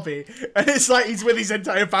 Barbie. And it's like he's with his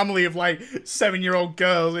entire family of, like, 7-year-old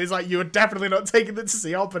girls. He's like, you're definitely not taking them to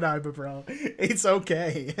see Oppenheimer, bro. It's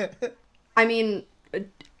okay. I mean, this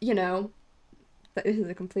is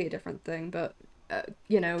a completely different thing, but,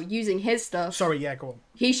 using his stuff... Sorry, yeah, go on.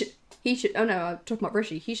 He should... Oh, no, I'm talking about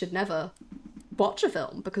Rishi. He should never watch a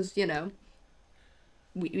film because,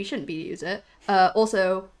 we shouldn't be use it.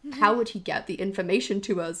 Also, how would he get the information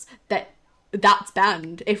to us that's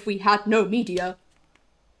banned if we had no media?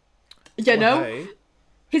 Hey.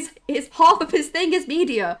 His half of his thing is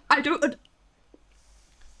media. I don't think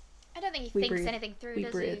he We thinks breathe. anything through, We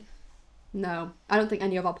does breathe. he? No, I don't think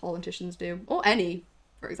any of our politicians do. Or any,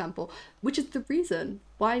 for example. Which is the reason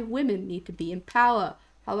why women need to be in power.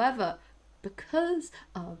 However, because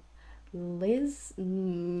of Liz,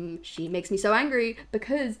 she makes me so angry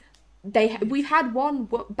because we've had one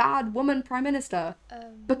bad woman prime minister.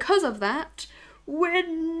 Because of that, we're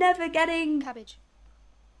never getting... Cabbage.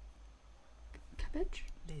 Cabbage?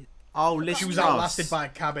 Oh, Liz She was Truss. outlasted by a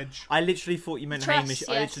cabbage. I literally thought you meant Truss, Hamish.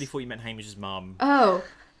 I yes. literally thought you meant Hamish's mum. Oh,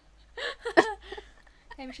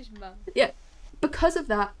 Hamish's mum. yeah. Because of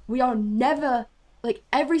that, we are never... Like,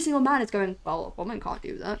 every single man is going, well, a woman can't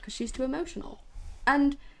do that because she's too emotional.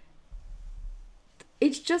 And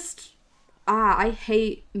it's just... I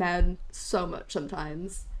hate men so much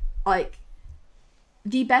sometimes. Like,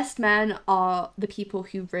 the best men are the people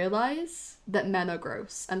who realise that men are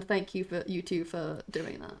gross. And thank you two for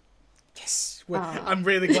doing that. Yes. I'm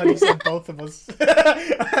really glad you said both of us.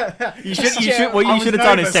 You should. What I you was should have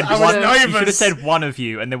done is nervous. said I was one. You nervous. should have said one of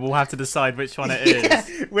you, and then we'll have to decide which one it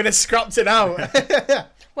is. We'd have scrapped it out.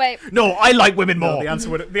 Wait, No, I like women No, more. the answer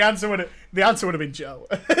would have been Joe.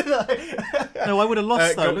 No, I would have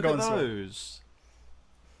lost though. Look go at on, Sue. those.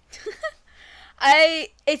 I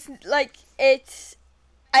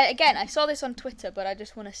saw this on Twitter, but I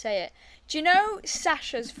just want to say it. Do you know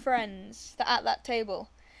Sasha's friends that at that table?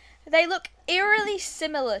 They look eerily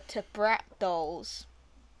similar to brat dolls.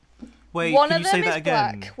 Wait, One can of you say them is that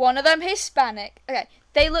again? black, one of them Hispanic. Okay,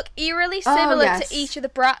 they look eerily similar yes. to each of the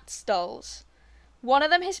Bratz dolls. One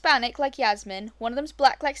of them Hispanic like Yasmin, one of them's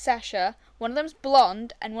black like Sasha, one of them's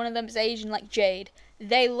blonde, and one of them's Asian like Jade.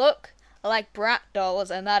 They look like brat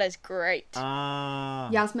dolls, and that is great.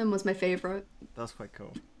 Yasmin was my favourite. That's quite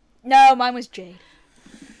cool. No, mine was Jade.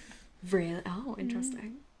 Really? Oh,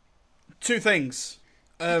 interesting. Two things.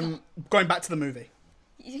 Going back to the movie.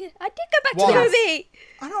 I did go back What? to the movie.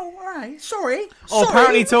 I know, alright. Sorry. Oh,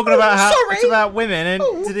 apparently talking about how sorry. it's about women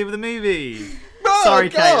and to do with the movie. Oh, Sorry,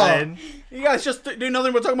 God. Caitlin. You guys just do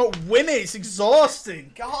nothing but talking about women. It's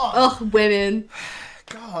exhausting. God. Ugh, women.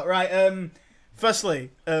 God, right.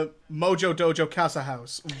 Firstly, Mojo Dojo Casa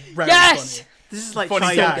House. Very Yes! funny. This is like Funny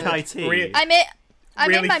Chai gag. Kai Tea. I'm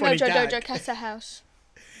Really in my funny Mojo gag. Dojo Casa house.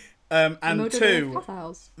 And Mojo two, Casa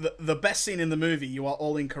House. the best scene in the movie, you are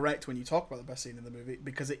all incorrect when you talk about the best scene in the movie,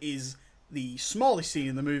 because it is the smallest scene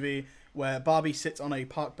in the movie where Barbie sits on a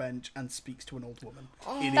park bench and speaks to an old woman.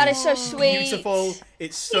 That is so sweet. Beautiful,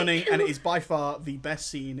 it's stunning, and it is by far the best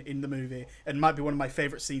scene in the movie, and might be one of my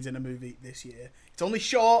favourite scenes in a movie this year. It's only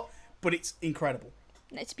short, but it's incredible.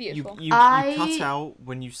 It's beautiful. You cut out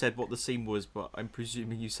when you said what the scene was, but I'm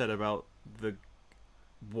presuming you said about the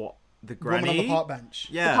granny? Woman on the park bench.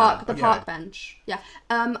 Yeah. The park bench. Yeah.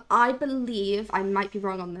 I believe, I might be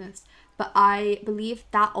wrong on this, but I believe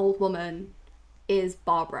that old woman is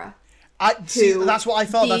Barbara. That's what I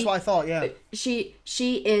thought. Yeah. She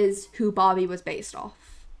is who Barbie was based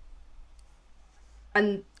off.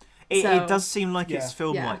 And It does seem like it's Yeah.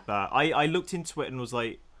 filmed Yeah. like that. I looked into it and was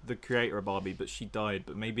like, the creator of Barbie, but she died,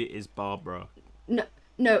 but maybe it is Barbara.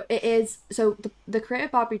 No, it is. So the creator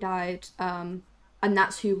of Barbie died, and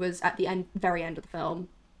that's who was at the very end of the film,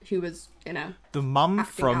 who was, The mum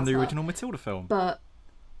acting from as the her. original Matilda film. But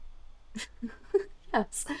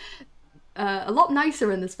yes, a lot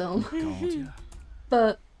nicer in this film. God, yeah.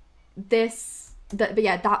 But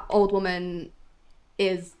that old woman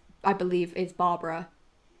is, I believe, is Barbara.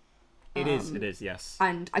 It is, yes.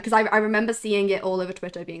 And because I remember seeing it all over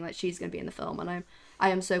Twitter, being like, she's going to be in the film, and I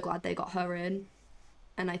am so glad they got her in.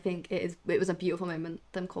 And I think it was a beautiful moment,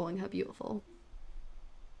 them calling her beautiful.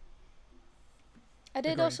 I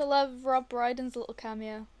did Agreed. also love Rob Brydon's little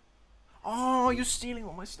cameo. Oh, you're stealing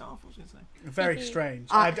all my stuff, I was going to say. Very strange.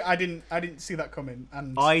 I didn't see that coming,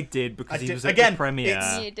 and I did, because he was at again, the premiere,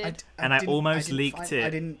 it's- You did. and I didn't- almost didn't leaked find- it I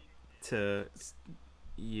didn't. to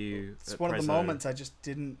you. It's at one of the Prezzo. moments I just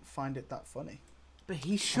didn't find it that funny. But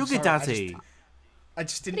he's I'm sugar sorry, daddy. I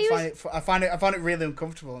just didn't But he find it. I find it really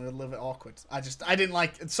uncomfortable and a little bit awkward. I didn't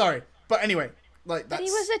like. Sorry, but anyway, like But that's.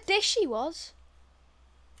 he was a dish, he was.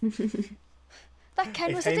 That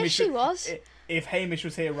Ken if was a Hamish dish, he was. If Hamish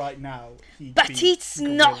was here right now, he'd But be he's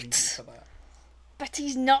grilling not. me for that. But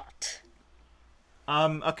he's not.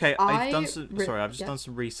 Okay, I've I just re- done yeah.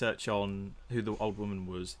 some research on who the old woman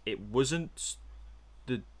was. It wasn't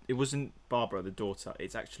Barbara, the daughter.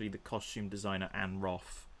 It's actually the costume designer Anne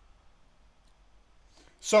Roth.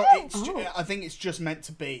 So Oh. I think it's just meant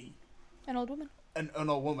to be An old woman. an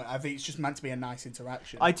old woman. I think it's just meant to be a nice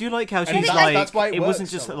interaction. I do like how And she's that's why it wasn't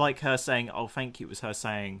works just so well. like her saying, "Oh, thank you." It was her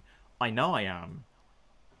saying, "I know I am."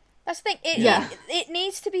 That's the thing. It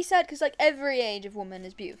needs to be said, because like every age of woman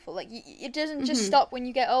is beautiful. Like it doesn't just stop when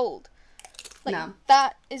you get old. Like No.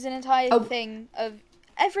 that is an entire Oh. thing of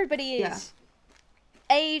everybody is. Yeah.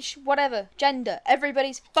 Age, whatever, gender,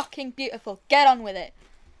 everybody's fucking beautiful. Get on with it.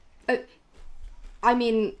 I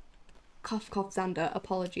mean, cough, cough, Xander,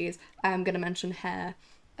 apologies. I'm going to mention hair.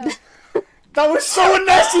 That was so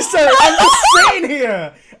unnecessary.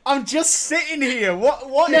 I'm just sitting here.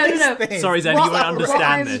 What No, is no. this? Sorry, Zen, What- you won't what understand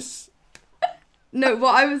I'm- this. No,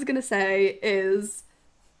 what I was going to say is,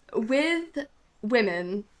 with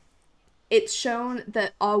women, it's shown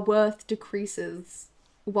that our worth decreases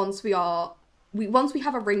once we have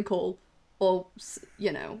a wrinkle or,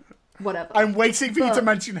 whatever. I'm waiting for you to But-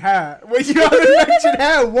 mention hair. Well, you haven't mentioned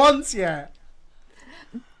hair once yet.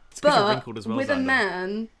 It's 'cause you're But wrinkled as well, with a Xander.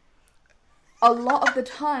 man, a lot of the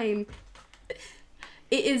time,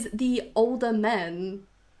 it is the older men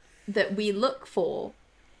that we look for.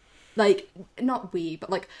 Like, not we, but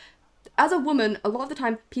like, as a woman, a lot of the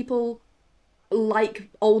time people like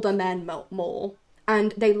older men more.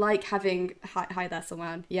 And they like having... Hi there,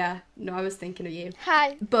 someone. Yeah, no, I was thinking of you.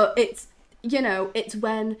 Hi. But it's, it's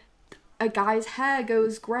when a guy's hair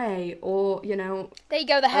goes grey or, There you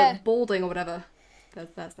go, the hair. balding or whatever.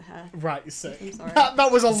 There's the hair. Right, sick. I'm sorry.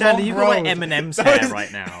 That was a Xander, long you've got like road. Eminem's That hair was-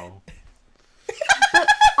 right now.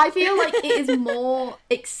 I feel like it is more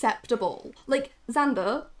acceptable. Like,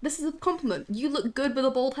 Xander, this is a compliment. You look good with a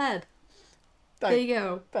bald head. There you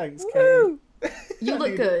go. Thanks, Kate. You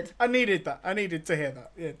look good. I needed that. I needed to hear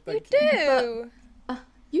that. Yeah, You thank you. do.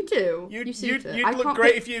 You do. You'd suit it. look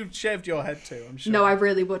great if you shaved your head too, I'm sure. No, I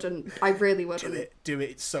really wouldn't. I really wouldn't. Do it.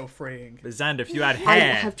 It's so freeing. But Xander, if you had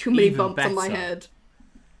hair, I have too many even bumps better. on my head.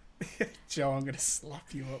 Joe, I'm going to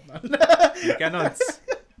slap you up, man. You cannot.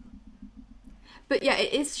 But yeah,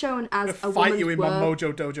 it is shown as I'm a fight woman's you in worth. my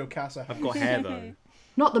Mojo Dojo Casa. I've got hair though.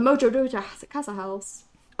 Not the Mojo Dojo Casa house.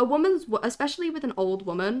 A woman's, especially with an old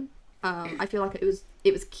woman, I feel like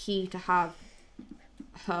it was key to have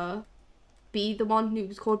her be the one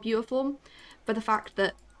who's called beautiful, for the fact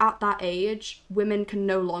that at that age, women can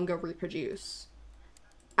no longer reproduce.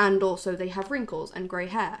 And also they have wrinkles and grey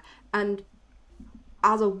hair. And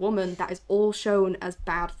as a woman, that is all shown as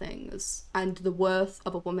bad things. And the worth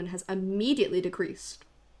of a woman has immediately decreased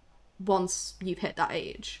once you've hit that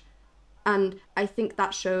age. And I think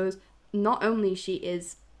that shows not only she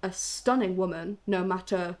is a stunning woman, no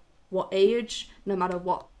matter what age, no matter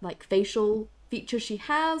what like facial features she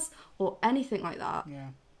has or anything like that. Yeah,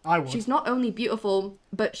 I would. She's not only beautiful,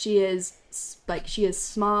 but she is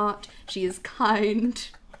smart, she is kind.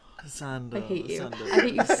 Xander, I hate you. Xander. I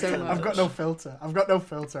hate you so much. I've got no filter.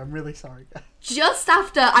 I'm really sorry. Just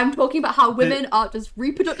after I'm talking about how women are just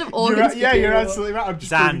reproductive organs. You're absolutely right. I'm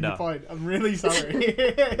just proving your Xander. point. I'm really sorry.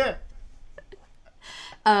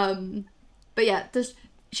 But yeah,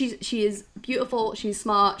 she is beautiful, she's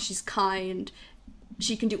smart, she's kind,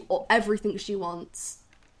 she can do everything she wants,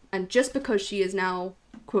 and just because she is now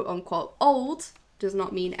quote unquote old does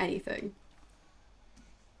not mean anything.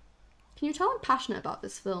 Can you tell I'm passionate about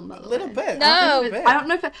this film? By the A little way? bit. No. I don't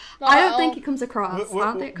know if I don't think it comes across. I We're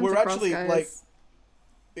don't think it comes we're across, actually guys. like,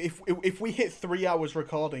 if we hit 3 hours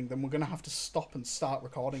recording, then we're gonna have to stop and start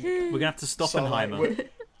recording again. We're gonna have to stop So, like, Oppenheimer.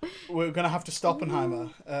 we're gonna have to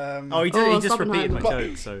Stoppenheimer. He just repeated my Stoppenheimer.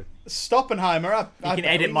 joke, so Stoppenheimer. you can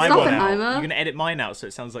edit my one out. Stoppenheimer. You can edit mine out, so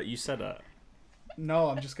it sounds like you said it. No,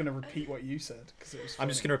 I'm just gonna repeat what you said because it was. I'm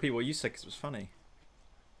just funny. gonna repeat what you said because it was funny.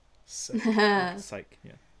 Sick. It's like,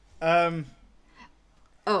 yeah. Is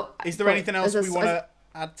there sorry, anything else as a- we want to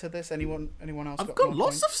add to this? Anyone else? I've got more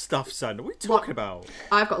lots points? of stuff, Xander. What are you talking about?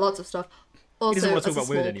 I've got lots of stuff. Also, doesn't want to as talk a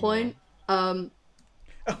about women small anymore. point,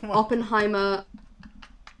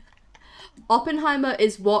 Oppenheimer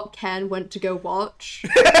is what Ken went to go watch,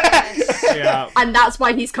 Yeah. and that's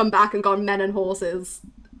why he's come back and gone Men and Horses.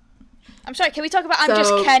 I'm sorry, can we talk about I'm So-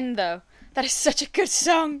 Just Ken, though? That is such a good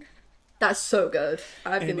song. That's so good.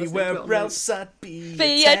 I've been listening to it Anywhere all night. else I'd be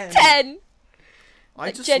Be a 10. I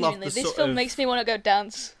Like, just love genuinely, the this sort film of, makes me want to go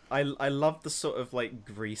dance. I love the sort of like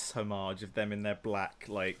Grease homage of them in their black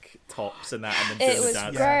like tops and that, and then It doing was the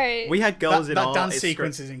dance. great. We had girls in that our dance it's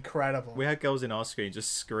sequence scre- is incredible. We had girls in our screen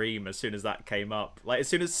just scream as soon as that came up. Like as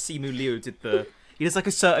soon as Simu Liu did he does like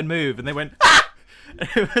a certain move, and they went. Ah!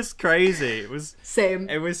 It was crazy. It was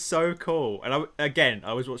so cool. And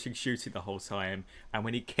I was watching Shooting the whole time, and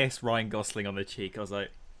when he kissed Ryan Gosling on the cheek, I was like,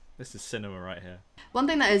 this is cinema right here. One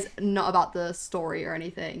thing that is not about the story or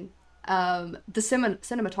anything, the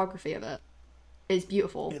cinematography of it is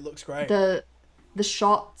beautiful. It looks great. The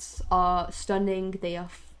shots are stunning.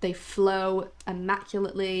 They flow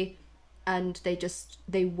immaculately, and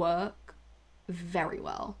they work very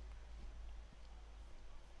well.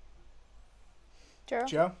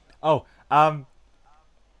 Joe? Oh,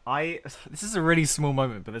 this is a really small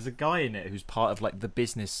moment, but there's a guy in it who's part of like the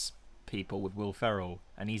business people with Will Ferrell,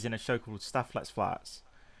 and he's in a show called Stafflet's Flats,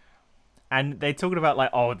 and they're talking about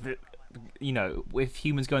like, if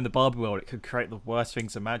humans go in the Barbie world, it could create the worst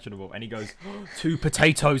things imaginable, and he goes, 2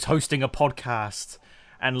 potatoes hosting a podcast,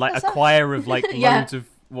 and like a choir of like Yeah. loads of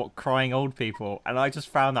crying old people, and I just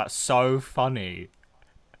found that so funny.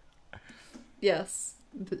 Yes,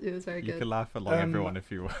 it was very You good. can laugh along everyone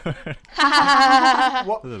if you want. What, I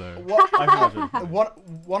don't know.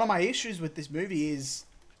 one of my issues with this movie is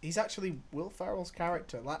he's actually Will Ferrell's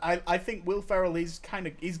character. Like I think Will Ferrell is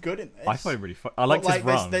good in this. I find it really fun. I liked his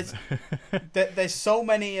run. There's so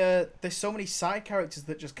many side characters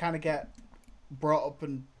that just kind of get brought up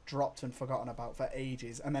and dropped and forgotten about for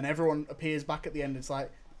ages, and then everyone appears back at the end. It's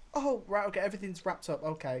like, oh right, okay, everything's wrapped up,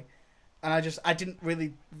 okay. And I didn't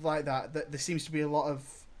really like that. There seems to be a lot of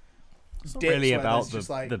It's not dips really where about there's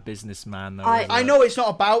just like, the businessman, though. I know it's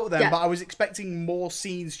not about them, Yeah. but I was expecting more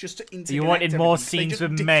scenes just to interconnect. You wanted more everything. They scenes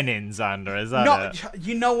just with men in, Xander, is that No, it?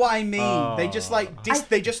 you know what I mean. Oh. They just like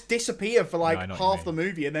they just disappear for like I know what you half the mean.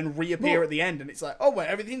 movie and then reappear Well- at the end, and it's like, oh wait,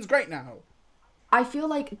 everything's great now. I feel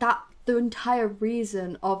like that the entire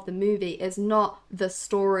reason of the movie is not the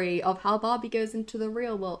story of how Barbie goes into the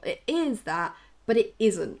real world. It is that, but it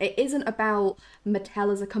isn't. It isn't about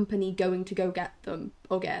Mattel as a company going to go get them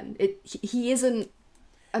again. He isn't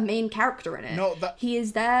a main character in it. No, he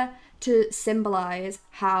is there to symbolize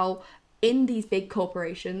how in these big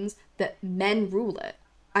corporations that men rule it,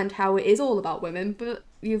 and how it is all about women. But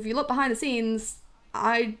if you look behind the scenes,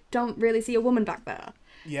 I don't really see a woman back there.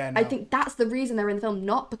 Yeah, no. I think that's the reason they're in the film,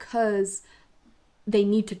 not because they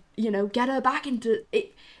need to, get her back into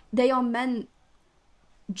it. They are meant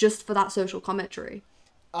just for that social commentary.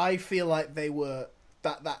 I feel like they were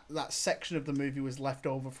that section of the movie was left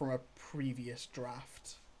over from a previous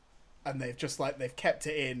draft, and they've kept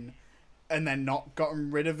it in, and then not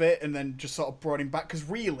gotten rid of it, and then just sort of brought him back, because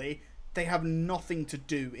really they have nothing to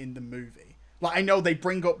do in the movie. Like, I know they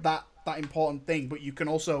bring up that important thing, but you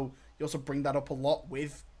also bring that up a lot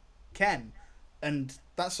with Ken and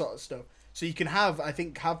that sort of stuff. So you can have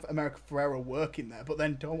America Ferrera working there, but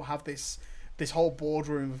then don't have this whole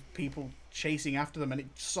boardroom of people chasing after them, and it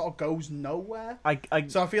sort of goes nowhere.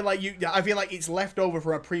 So I feel like it's left over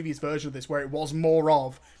from a previous version of this, where it was more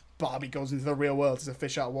of Barbie goes into the real world as a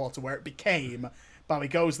fish out of water, where it became Barbie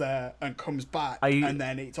goes there and comes back, and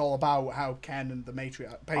then it's all about how Ken and the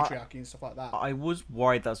patriarchy and stuff like that. I was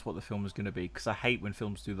worried that's what the film was going to be, because I hate when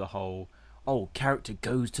films do the whole, character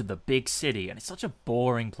goes to the big city, and it's such a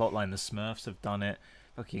boring plotline. The Smurfs have done it.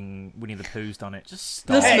 Fucking Winnie the Pooh's done it. Just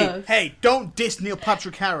stop. Hey, don't diss Neil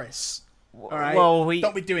Patrick Harris. All right? Well,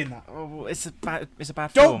 don't be doing that. It's a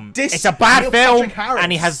bad film. Don't diss It's a bad Neil film, Patrick Harris.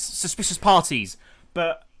 and he has suspicious parties.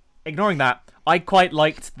 But ignoring that, I quite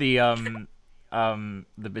liked the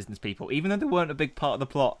business people, even though they weren't a big part of the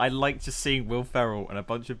plot. I liked just seeing Will Ferrell and a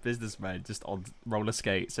bunch of businessmen just on roller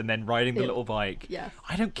skates and then riding the little bike. Yeah.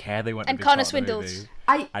 I don't care. They weren't. And a big Connor part of the Swindles.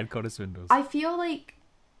 movie. And Connor Swindles. I feel like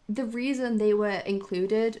the reason they were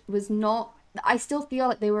included was not... I still feel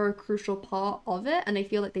like they were a crucial part of it, and I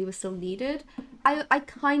feel like they were still needed. I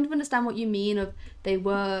kind of understand what you mean of they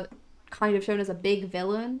were kind of shown as a big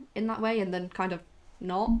villain in that way, and then kind of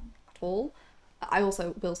not at all. I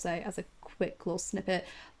also will say, as a quick little snippet,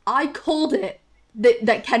 I called it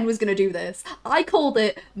that Ken was going to do this. I called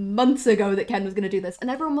it months ago that Ken was going to do this, and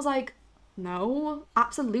everyone was like, no,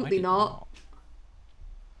 absolutely not.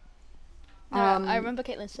 No, I remember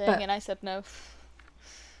Caitlin saying, and I said no.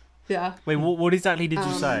 Yeah. Wait, what exactly did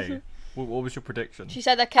you say? What was your prediction? She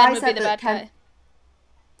said that Ken would be the bad guy.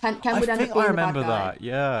 Ken would end up being the bad guy. I remember that.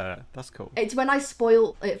 Yeah, that's cool. It's when I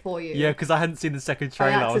spoil it for you. Yeah, because I hadn't seen the second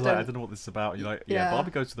trailer. I was like, I don't know what this is about. You're like, yeah,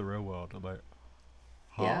 Barbie goes to the real world. I'm like,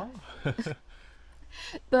 huh? Yeah.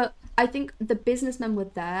 But I think the businessmen were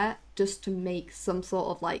there just to make some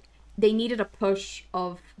sort of they needed a push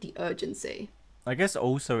of the urgency. I guess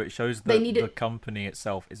also it shows that the company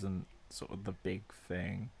itself isn't sort of the big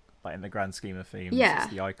thing, like in the grand scheme of things. Yeah.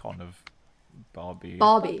 It's the icon of Barbie.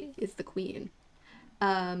 Barbie is the queen.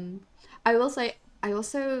 I will say,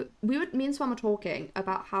 me and Swan were talking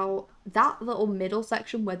about how that little middle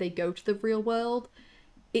section where they go to the real world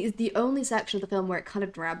is the only section of the film where it kind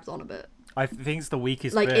of drags on a bit. I think it's the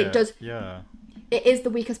weakest bit. It does. Yeah. It is the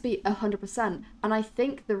weakest beat, 100%. And I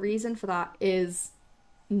think the reason for that is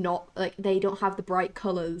not, they don't have the bright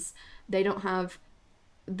colours. They don't have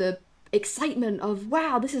the excitement of,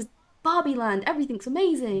 wow, this is Barbie land. Everything's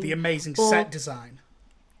amazing. The amazing set design.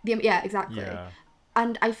 Yeah, exactly. Yeah.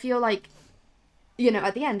 And I feel like,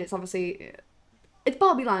 at the end, it's obviously... It's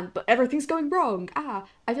Barbie land, but everything's going wrong. I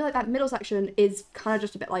feel like that middle section is kind of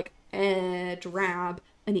just a bit drab.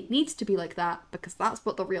 And it needs to be like that because that's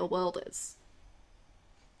what the real world is.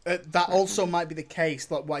 That also might be the case,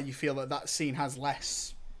 why you feel that scene has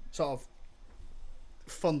less sort of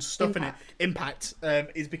fun stuff in it. Impact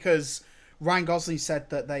is because Ryan Gosling said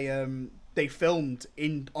that they filmed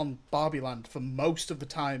on Barbie Land for most of the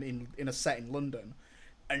time in a set in London,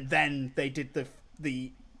 and then they did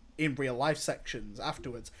the in real life sections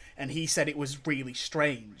afterwards. And he said it was really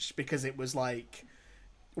strange because it was like,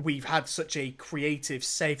 we've had such a creative,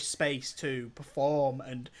 safe space to perform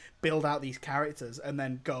and build out these characters, and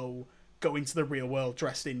then go into the real world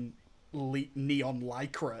dressed in neon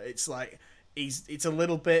lycra. It's like it's a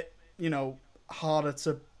little bit harder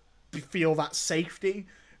to feel that safety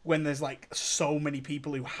when there's so many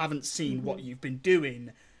people who haven't seen what you've been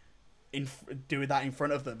doing that in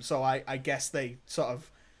front of them. So I guess they sort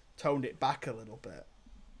of toned it back a little bit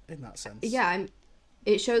in that sense. Yeah.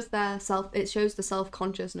 It shows the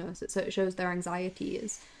self-consciousness. It shows their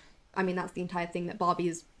anxieties. I mean, that's the entire thing that Barbie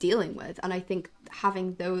is dealing with. And I think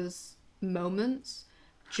having those moments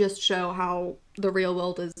just show how the real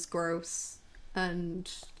world is gross.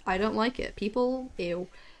 And I don't like it. People, ew.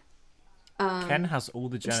 Ken has all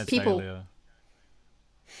the genitalia.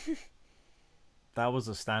 That was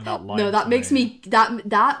a standout line. No, that makes me...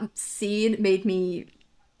 That scene made me...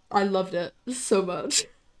 I loved it so much.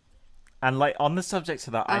 And on the subject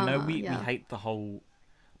of that, I know we hate the whole...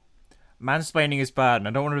 mansplaining is bad, and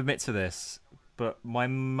I don't want to admit to this, but my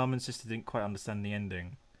mum and sister didn't quite understand the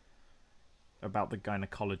ending about the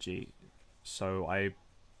gynecology, so I...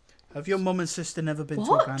 Have your mum and sister never been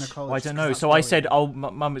What? to a gynecologist? Well, I don't know. So I said, "Oh,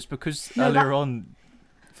 mum, it's because earlier on,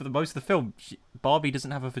 for the most of the film, Barbie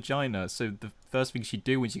doesn't have a vagina. So the first thing she'd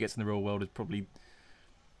do when she gets in the real world is probably,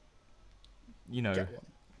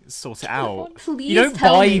 sort it out. Please You don't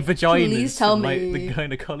tell buy me. vaginas Please tell from me. the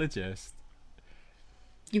gynecologist.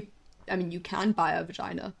 You can buy a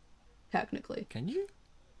vagina, technically. Can you?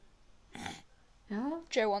 Yeah.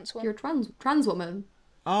 Joe wants one. You're a trans woman.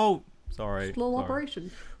 Oh, sorry. It's a little sorry.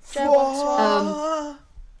 operation. Joe wants one.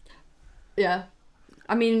 Yeah.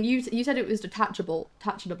 I mean, you said it was detachable,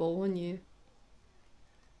 weren't you?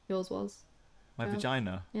 Yours was. My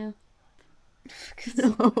vagina. Yeah.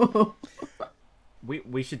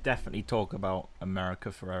 We should definitely talk about America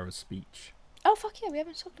Ferrera's speech. Oh, fuck yeah, we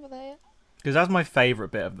haven't talked about that yet. Because that's my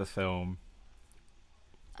favourite bit of the film.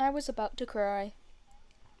 I was about to cry.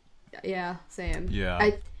 Yeah, same.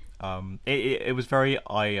 Yeah. It was very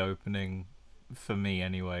eye-opening for me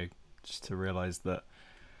anyway, just to realise that,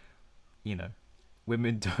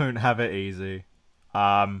 women don't have it easy.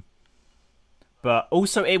 But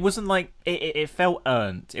also it wasn't like, it felt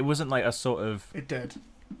earned. It wasn't like a sort of... It did.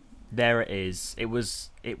 There it is. It was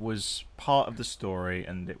part of the story,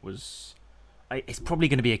 and it was... It's probably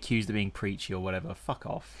going to be accused of being preachy or whatever. Fuck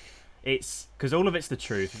off. It's... Because all of it's the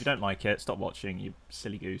truth. If you don't like it, stop watching, you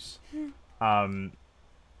silly goose.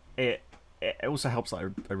 It also helps that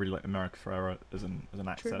I really like America Ferrera as an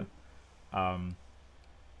actor. True.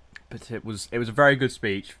 But it was a very good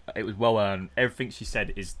speech. It was well earned. Everything she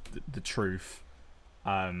said is the truth.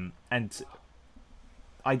 And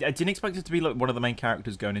I didn't expect it to be like one of the main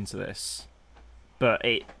characters going into this, but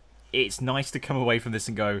it's nice to come away from this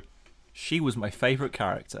and go, she was my favourite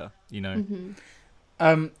character,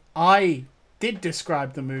 Mm-hmm. I did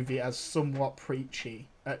describe the movie as somewhat preachy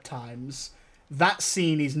at times. That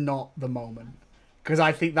scene is not the moment, because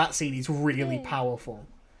I think that scene is really powerful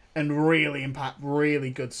and really really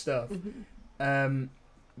good stuff. Mm-hmm.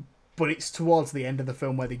 But it's towards the end of the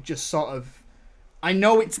film where they just sort of... I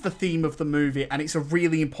know it's the theme of the movie, and it's a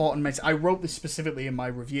really important message. I wrote this specifically in my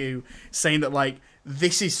review, saying that, like,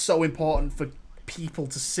 this is so important for people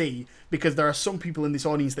to see, because there are some people in this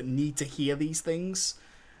audience that need to hear these things.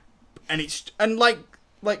 And like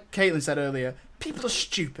Caitlin said earlier, people are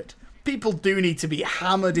stupid. People do need to be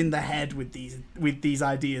hammered in the head with these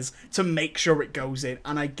ideas to make sure it goes in,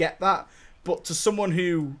 and I get that. But to someone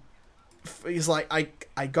who is like,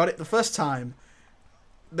 I got it the first time,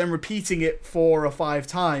 then repeating it 4 or 5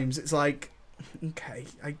 times, it's like, okay,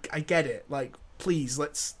 I get it. Like, please,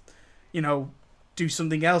 let's, do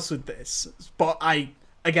something else with this. But I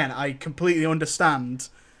completely understand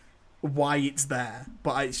why it's there,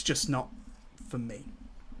 but it's just not for me.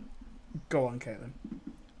 Go on, Caitlin.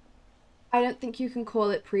 I don't think you can call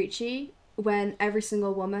it preachy when every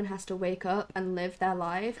single woman has to wake up and live their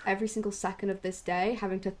life every single second of this day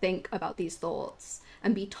having to think about these thoughts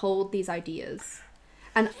and be told these ideas.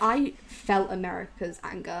 And I felt America's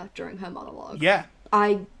anger during her monologue. Yeah.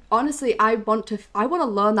 I honestly want to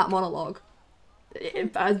learn that monologue.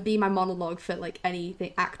 It'd be my monologue for like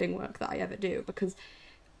anything acting work that I ever do, because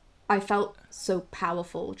I felt so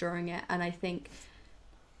powerful during it. And I think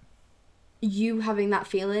you having that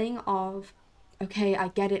feeling of, okay, I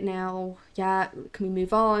get it now. Yeah, can we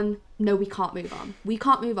move on? No, we can't move on. We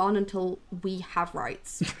can't move on until we have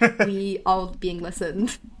rights. We are being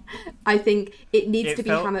listened. I think it needs to be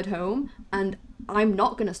hammered home, and I'm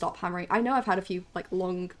not going to stop hammering. I know I've had a few like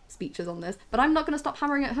long speeches on this, but I'm not going to stop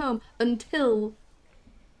hammering it home until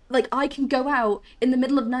like I can go out in the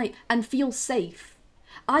middle of night and feel safe.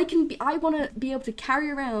 I want to be able to carry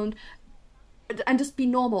around and just be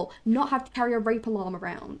normal, not have to carry a rape alarm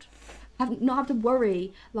around. Not have to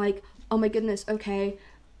worry, like, oh my goodness, okay,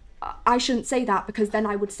 I shouldn't say that because then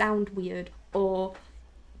I would sound weird, or,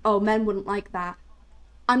 oh, men wouldn't like that.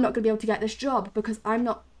 I'm not going to be able to get this job because I'm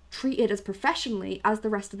not treated as professionally as the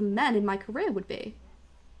rest of the men in my career would be.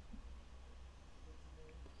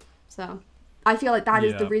 So, I feel like that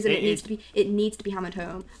is the reason it needs to be hammered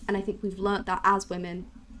home, and I think we've learnt that as women.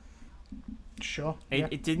 Sure.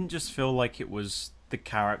 It didn't just feel like it was the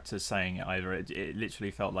character saying it either. It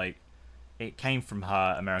literally felt like it came from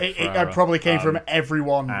her, America Ferrera. It probably came from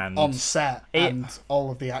everyone on set and it,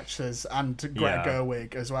 all of the actors, and Greta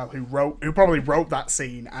Gerwig as well, who probably wrote that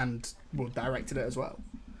scene and directed it as well.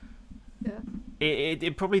 Yeah.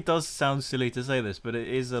 It probably does sound silly to say this, but it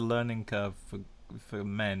is a learning curve for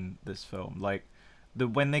men, this film. Like,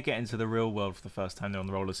 when they get into the real world for the first time, they're on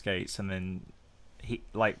the roller skates, and then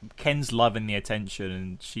Ken's loving the attention,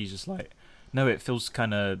 and she's just like, no, it feels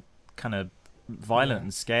kind of violent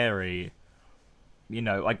and scary. You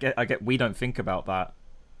know, I get. We don't think about that.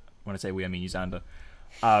 When I say we, I mean you, Xander,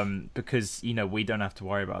 because you know we don't have to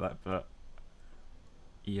worry about that. But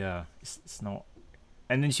yeah, it's not.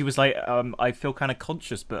 And then she was like, I feel kind of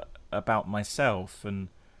conscious, but about myself, and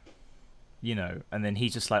you know. And then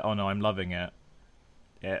he's just like, oh no, I'm loving it.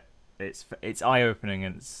 It's eye opening,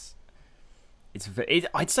 and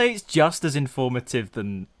I'd say it's just as informative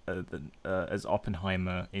than as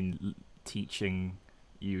Oppenheimer in teaching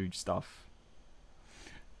you stuff.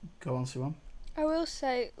 Go on, Suwan. I will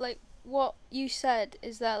say, like, what you said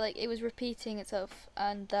is that, like, it was repeating itself,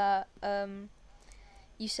 and that,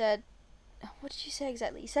 you said, what did you say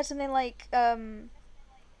exactly? You said something like,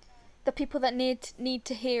 the people that need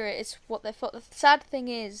to hear it is what they thought. The sad thing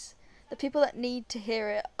is, the people that need to hear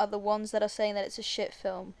it are the ones that are saying that it's a shit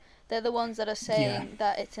film. They're the ones that are saying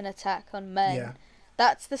that it's an attack on men. Yeah.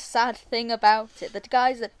 That's the sad thing about it. The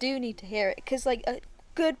guys that do need to hear it, because, like, a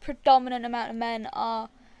good predominant amount of men are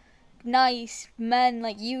nice men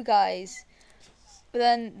like you guys, but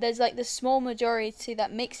then there's like the small majority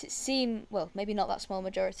that makes it seem, well, maybe not that small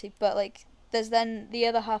majority, but like there's then the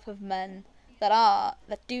other half of men that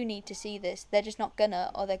do need to see this. They're just not gonna,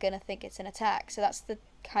 or they're gonna think it's an attack. So that's the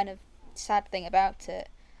kind of sad thing about it,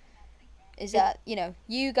 is that, you know,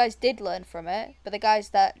 you guys did learn from it, but the guys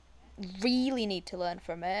that really need to learn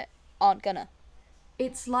from it aren't gonna.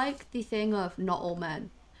 It's like the thing of not all men.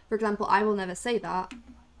 For example, I will never say that,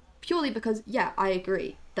 purely because, yeah, I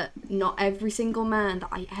agree that not every single man that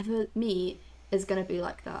I ever meet is going to be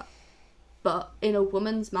like that. But in a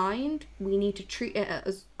woman's mind, we need to treat it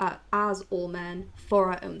as all men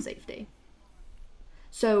for our own safety.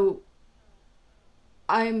 So,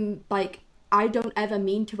 I'm like, I don't ever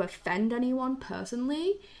mean to offend anyone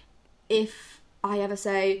personally if I ever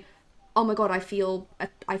say, oh my god, I feel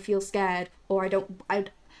scared, or I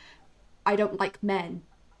don't like men.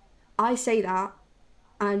 I say that,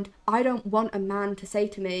 and I don't want a man to say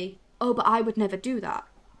to me, oh, but I would never do that.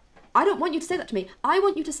 I don't want you to say that to me. I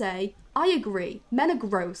want you to say, I agree, men are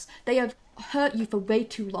gross. They have hurt you for way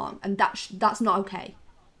too long, and that's not okay.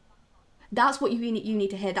 That's what you need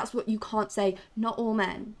to hear. That's what you can't say, not all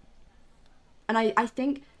men. And I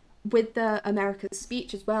think with the America's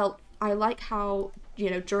speech as well, I like how,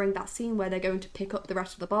 you know, during that scene where they're going to pick up the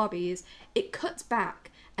rest of the Barbies, it cuts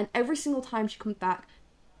back, and every single time she comes back,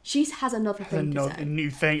 she has another thing to say. A new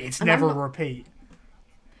thing. It's and never a repeat.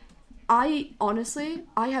 I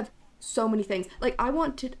have so many things. Like, I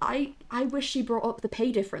wish she brought up the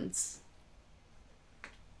pay difference.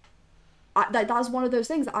 That was one of those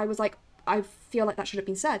things that I was like, I feel like that should have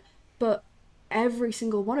been said. But every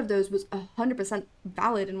single one of those was 100%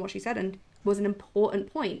 valid in what she said and was an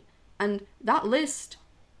important point. And that list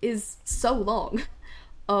is so long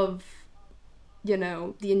of, you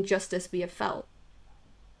know, the injustice we have felt.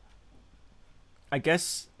 I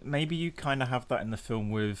guess maybe you kind of have that in the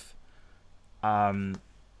film with,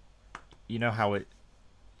 you know how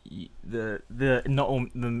the not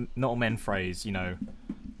all men phrase, you know.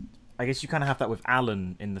 I guess you kind of have that with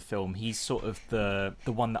Alan in the film. He's sort of the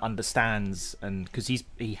one that understands, and because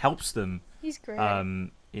he helps them. He's great.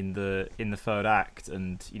 In the third act,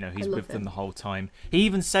 and you know he's with them the whole time. He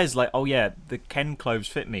even says like, "Oh yeah, the Ken clothes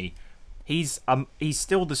fit me." He's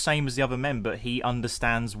still the same as the other men, but he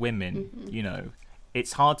understands women. Mm-hmm. You know,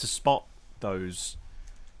 it's hard to spot those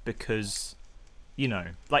because, you know,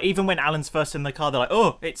 like even when Alan's first in the car, they're like,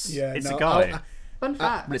 "Oh, it's a guy." Fun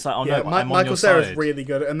fact. But it's like, oh no, I'm Michael on Cera's your side. really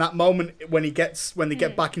good, and that moment when they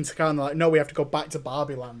get back into the car and they're like, "No, we have to go back to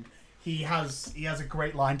Barbie Land." He has a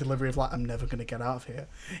great line delivery of like, "I'm never gonna get out of here."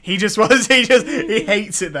 He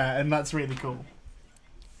hates it there, and that's really cool.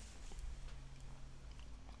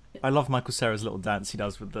 I love Michael Cera's little dance he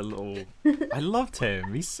does with the little. I loved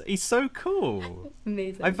him. He's so cool.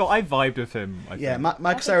 Amazing. I vibed with him. I think.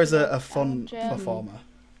 Michael Cera's a fun performer.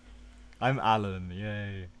 I'm Alan.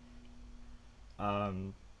 Yay.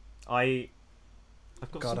 I've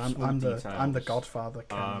got I'm the Godfather.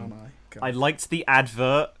 I liked the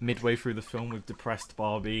advert midway through the film with depressed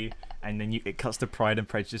Barbie, and then it cuts to Pride and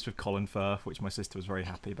Prejudice with Colin Firth, which my sister was very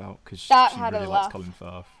happy about because she really likes Colin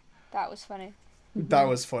Firth. That was funny. That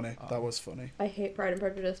was funny. I hate Pride and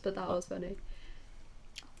Prejudice, but that was funny.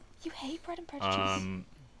 You hate Pride and Prejudice?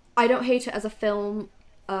 I don't hate it as a film.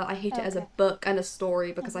 I hate it as a book and a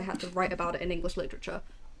story because I had to write about it in English literature.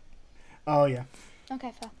 Oh yeah.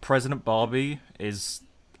 Okay, fair. President Barbie is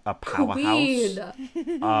a powerhouse.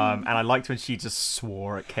 And I liked when she just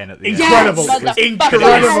swore at Ken at the Incredible. end.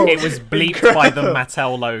 Incredible. It was bleeped by the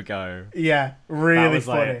Mattel logo. Yeah, really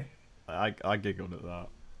funny. I giggled at that.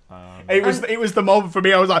 It was the moment for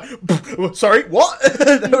me. I was like, sorry, what?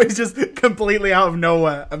 That was just completely out of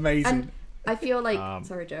nowhere. Amazing. And I feel like,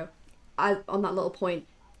 sorry, Joe, on that little point,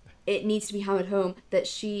 it needs to be hammered home that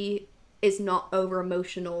she is not over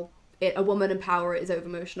emotional. A woman in power is over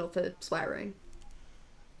emotional for swearing.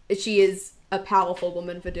 She is a powerful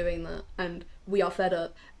woman for doing that, and we are fed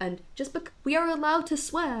up. And just we are allowed to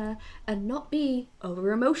swear and not be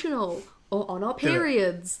over emotional or on our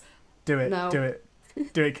periods. Do it. No. Do it.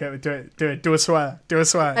 Do it, Kevin. Do it. Do it. Do a swear. Do a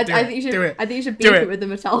swear. I think you should. Do it. I think you should beat it with the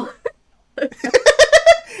Mattel.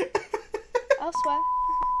 I'll swear.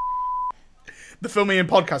 The Filming and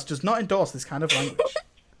Podcast does not endorse this kind of language.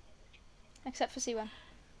 Except for C1.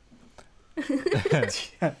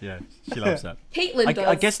 Yeah, she loves that. Caitlin does.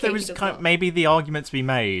 I guess there Katie is kind of maybe the argument to be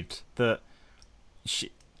made that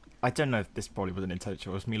she. I don't know if this probably wasn't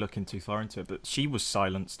intentional. It was me looking too far into it, but she was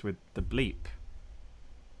silenced with the bleep.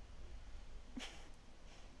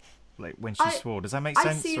 Like when she swore. Does that make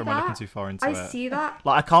sense? Or am I looking too far into it? I see that.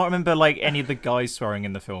 Like I can't remember like any of the guys swearing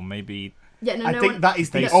in the film. Maybe. Yeah, no, I think that is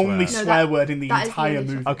the only swear word in the entire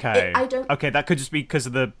movie. Okay. I don't. Okay, that could just be because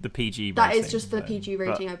of the PG. That rating, is just the PG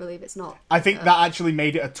rating. I believe it's not. I think that actually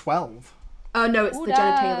made it a 12. Oh no, it's the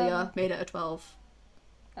genitalia made it a 12.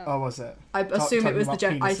 Oh, was it? I assume it was the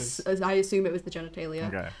penises. I assume it was the genitalia.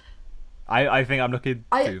 Okay. I think I'm looking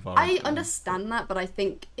too far. I understand that, but I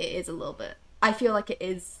think it is a little bit. I feel like it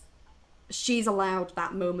is. She's allowed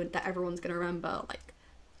that moment that everyone's gonna remember. Like,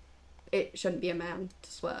 it shouldn't be a man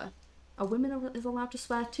to swear. A woman is allowed to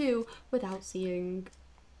swear too, without seeming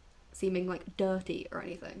like dirty or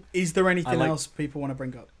anything. Is there anything else people want to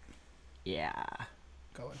bring up? Yeah.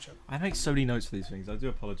 Go on, Joe. I make so many notes for these things. I do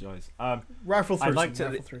apologise. Rifle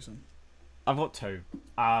through some. I've got two.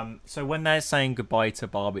 So when they're saying goodbye to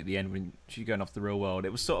Barbie at the end when she's going off the real world,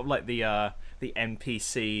 it was sort of like the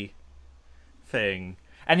NPC thing.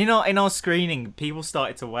 And in our screening, people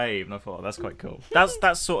started to wave, and I thought, oh, that's quite cool.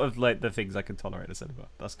 That's sort of like the things I can tolerate in a cinema.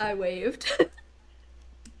 That's cool. I waved.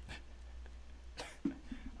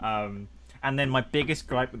 And then my biggest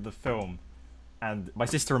gripe with the film, and my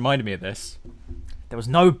sister reminded me of this, there was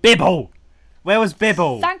no Bibble. Where was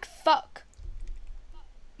Bibble? Thank fuck.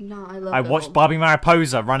 No, I love. I watched Barbie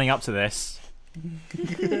Mariposa running up to this.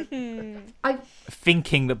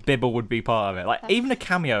 Thinking that Bibble would be part of it, like even a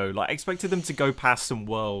cameo. Like I expected them to go past some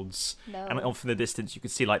worlds, and off in the distance you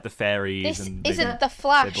could see like the fairies. This and isn't the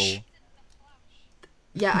Flash. Bibble.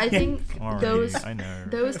 Yeah, I think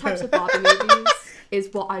those types of Barbie movies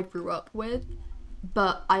is what I grew up with,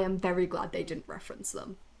 but I am very glad they didn't reference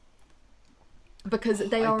them because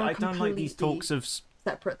they are. I don't like these talks of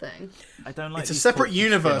separate thing. I don't like. It's a separate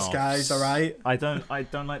universe, guys. All right. I don't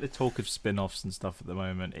like the talk of spin-offs and stuff at the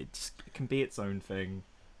moment. It can be its own thing.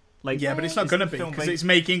 Like yeah, but it's not gonna be because it's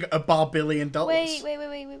making $1 billion.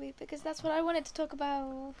 Wait, because that's what I wanted to talk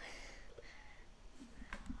about.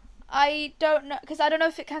 I don't know, because I don't know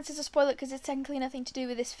if it counts as a spoiler because it's technically nothing to do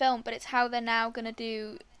with this film, but it's how they're now gonna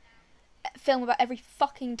do a film about every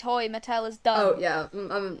fucking toy Mattel has done. Oh yeah,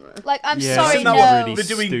 I'm sorry, no. Really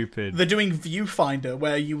They're doing Viewfinder,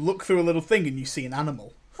 where you look through a little thing and you see an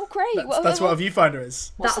animal. Oh great! That's what a Viewfinder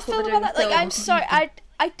is. What's the film about that? Like, I'm sorry,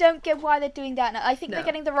 I don't get why they're doing that. I think they're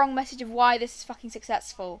getting the wrong message of why this is fucking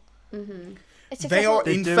successful. Mm-hmm. They are,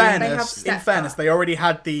 in fairness, they already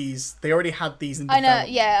had these. They already had these in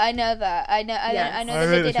development. I know that. I know that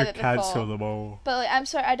they did have it before. Cancel them all. But like, I'm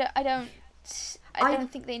sorry, I don't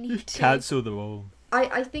think they need to. Cancel them all.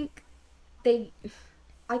 I think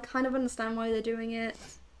I kind of understand why they're doing it,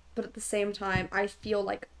 but at the same time, I feel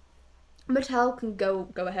like Mattel can go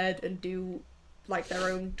ahead and do like their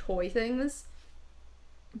own toy things,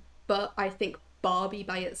 but I think Barbie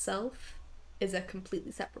by itself is a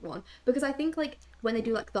completely separate one, because I think like when they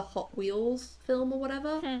do like the Hot Wheels film or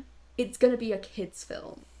whatever, it's gonna be a kids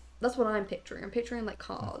film. That's what I'm picturing. I'm picturing like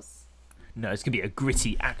cars. No, it's gonna be a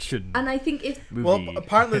gritty action. And I think movie. Well,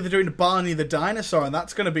 apparently they're doing Barney the Dinosaur, and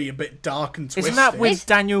that's gonna be a bit dark and twisted. Isn't that with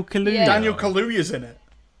Daniel Kaluuya? Yeah. Daniel Kaluuya's in it.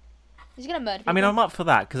 He's gonna murder people. I mean, I'm up for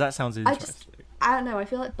that because that sounds interesting. I don't know. I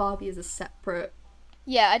feel like Barbie is a separate.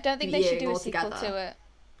 Yeah, I don't think they should do a sequel to it.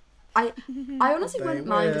 I honestly wouldn't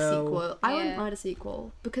mind a sequel. I wouldn't mind a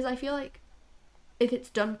sequel because I feel like if it's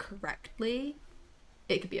done correctly,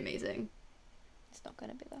 it could be amazing. It's not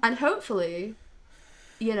gonna be though. And hopefully,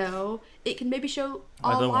 it can maybe show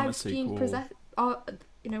our lives being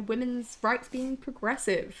women's rights being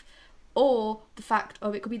progressive, or the fact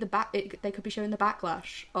of it could be they could be showing the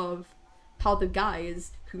backlash of how the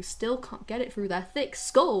guys who still can't get it through their thick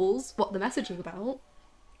skulls what the message is about.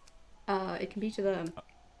 It can be to them.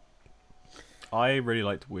 I really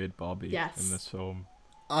liked Weird Barbie Yes. in this film.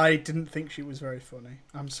 I didn't think she was very funny.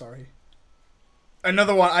 I'm sorry.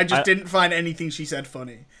 Another one, I just didn't find anything she said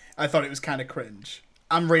funny. I thought it was kind of cringe.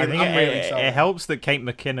 I'm really sorry. It helps that Kate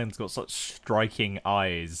McKinnon's got such striking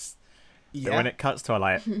eyes. Yeah. When it cuts to her,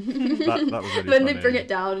 like, that was really When funny. they bring it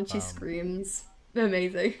down and she screams.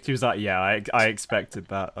 Amazing. She was like, yeah, I expected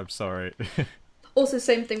that. I'm sorry. Also,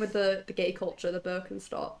 same thing with the gay culture, the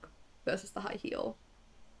Birkenstock versus the high heel.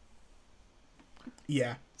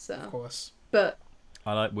 Yeah, so, of course. But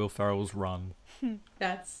I like Will Ferrell's run.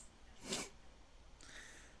 Yes.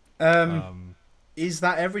 Is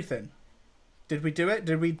that everything? Did we do it?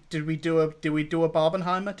 Did we do a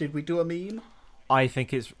Barbenheimer? Did we do a meme? I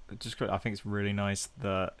think it's really nice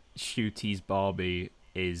that Shooty's Barbie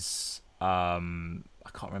is I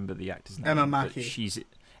can't remember the actor's name. Emma Mackey. She's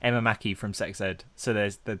Emma Mackey from Sex Ed. So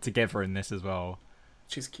they're together in this as well.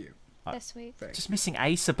 She's cute. That's sweet. Just missing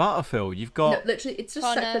Asa Butterfield. You've got literally, it's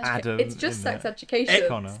just Adam. It's just sex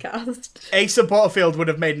education. Cast. Asa Butterfield would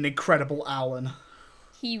have made an incredible Alan.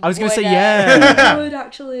 I was going to say yeah. He would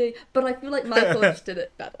actually, but I feel like Michael just did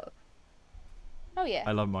it better. Oh yeah.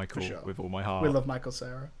 I love Michael with all my heart. We love Michael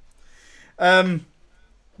Cera.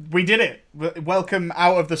 We did it. Welcome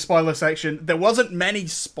out of the spoiler section. There wasn't many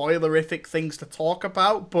spoilerific things to talk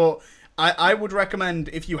about, but I would recommend,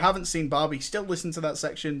 if you haven't seen Barbie, still listen to that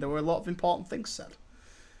section. There were a lot of important things said.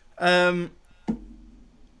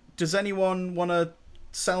 Does anyone want to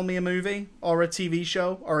sell me a movie or a TV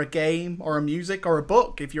show or a game or a music or a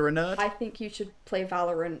book if you're a nerd? I think you should play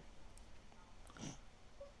Valorant.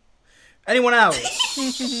 Anyone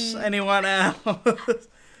else? Anyone else?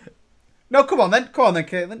 No, come on then,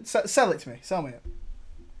 Caitlin. Sell it to me. Sell me it.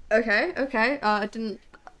 Okay.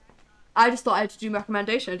 I just thought I had to do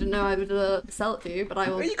recommendation. I didn't know I would sell it to you, but I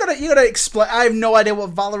will. You gotta explain. I have no idea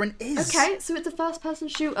what Valorant is. Okay, so it's a first-person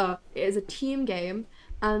shooter. It is a team game,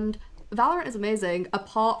 and Valorant is amazing.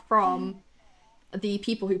 Apart from the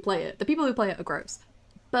people who play it, the people who play it are gross.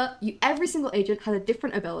 But every single agent has a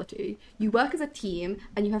different ability. You work as a team,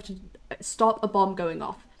 and you have to stop a bomb going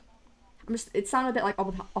off. It sounded a bit like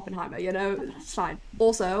Oppenheimer, you know? It's fine.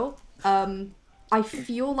 Also, I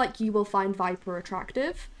feel like you will find Viper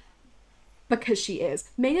attractive. Because she is.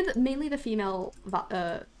 Mainly the female,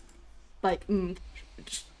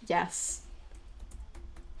 yes.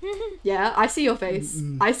 Yeah, I see your face.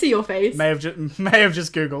 I see your face. May have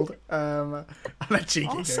just Googled. And a cheeky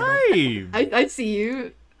Google. Same. I see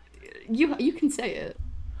you. You can say it.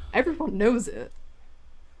 Everyone knows it.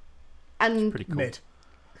 And pretty cool.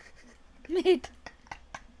 Mid.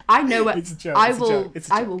 I know it. It's a joke.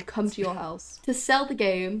 I will come to your house to sell the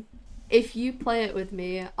game. If you play it with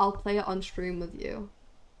me, I'll play it on stream with you.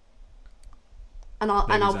 And I'll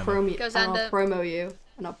promo you.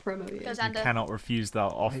 You cannot refuse that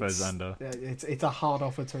offer, Xander. It's a hard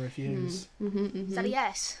offer to refuse. Is that a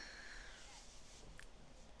yes?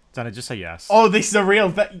 Xander, just say yes. Oh, this is a real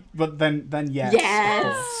but then yes.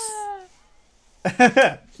 Yes.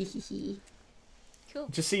 Cool.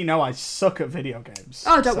 Just so you know, I suck at video games.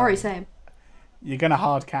 Oh, don't worry, same. You're gonna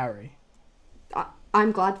hard carry.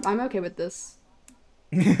 I'm glad. I'm okay with this.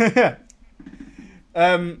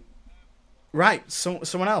 Right.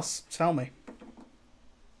 Someone else. Tell me.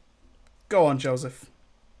 Go on, Joseph.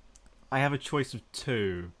 I have a choice of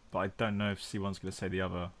two, but I don't know if C1's going to say the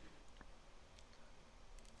other.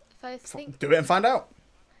 If I think... Do it and find out.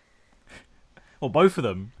 Well, both of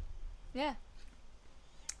them. Yeah.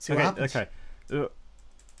 See what happens. Okay.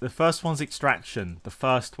 The first one's Extraction. The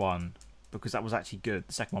first one, because that was actually good.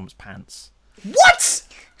 The second one was Pants. What?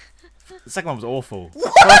 The second one was awful.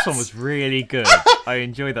 What? The first one was really good. I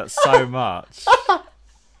enjoyed that so much.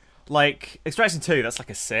 Like, Extraction 2, that's like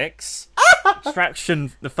a 6.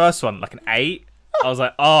 Extraction, the first one, like an 8. I was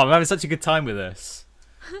like, oh, I'm having such a good time with this.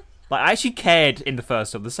 Like, I actually cared in the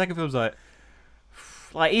first one. The second film was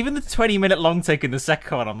like even the 20-minute long take in the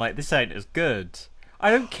second one, I'm like, this ain't as good. I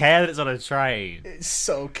don't care that it's on a train. It's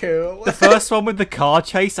so cool. The first one with the car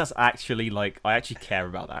chase, that's actually, like, I actually care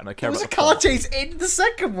about that. And I care there was about a car chase in the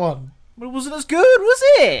second one. But it wasn't as good, was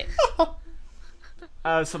it?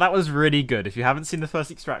 So that was really good. If you haven't seen the first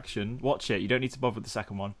Extraction, watch it. You don't need to bother with the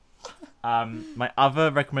second one. My other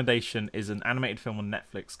recommendation is an animated film on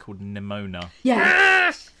Netflix called Nimona.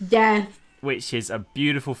 Yes! Yes! Which is a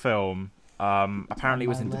beautiful film. Apparently it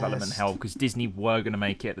was in development hell because Disney were going to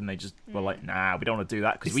make it and they just were like, nah, we don't want to do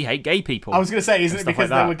that because we hate gay people. I was going to say, isn't it because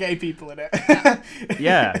there were gay people in it?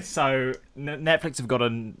 Yeah, so Netflix have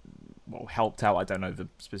helped out. I don't know the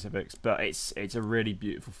specifics, but it's a really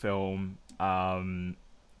beautiful film. I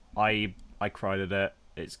cried at it.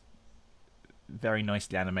 It's very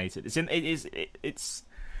nicely animated.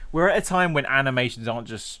 We're at a time when animations aren't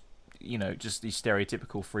just just these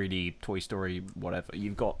stereotypical 3D Toy Story whatever.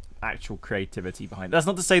 You've got actual creativity behind it. That's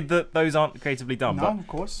not to say that those aren't creatively done, No, but of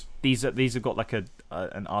course. these have got like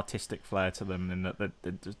an artistic flair to them, and that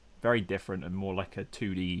they're just very different and more like a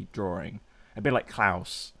 2D drawing, a bit like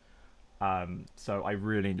Klaus. So I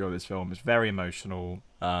really enjoy this film. It's very emotional.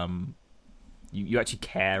 You actually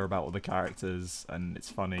care about all the characters, and it's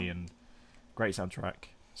funny and great soundtrack.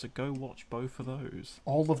 So go watch both of those.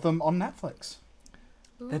 All of them on Netflix.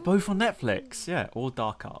 They're both on Netflix, yeah, or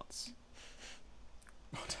Dark Arts.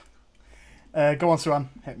 Go on, Suan,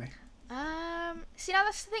 hit me. See, now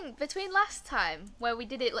that's the thing. Between last time, where we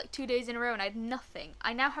did it like 2 days in a row and I had nothing,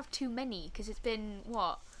 I now have too many, because it's been,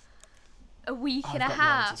 a week and a got loads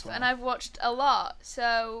half, as well. and I've watched a lot,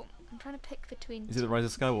 so I'm trying to pick between Is it The Rise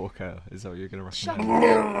of Skywalker? Is that what you're going to recommend?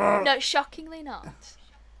 Shockingly, no, shockingly not.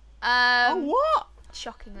 What?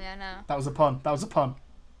 Shockingly, I know. That was a pun.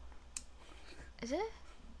 Is it?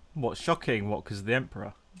 What, shocking? What, because of the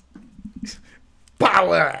Emperor?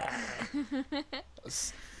 Power!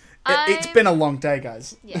 It's been a long day,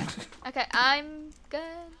 guys. Yeah. Okay, I'm gonna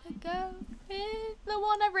go with the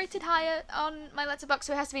one I've rated higher on my letterbox,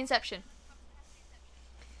 so it has to be Inception.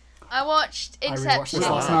 I watched I rewatched Inception. this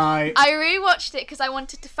last night. I rewatched it because I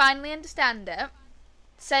wanted to finally understand it.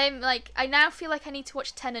 Same, I now feel like I need to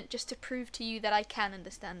watch Tenet just to prove to you that I can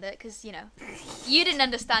understand it, because, you didn't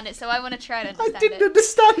understand it, so I want to try to understand it. I didn't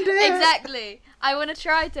understand it! Exactly. I want to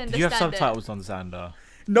try to understand it. Do you have subtitles on Xander?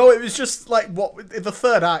 No, it was just, the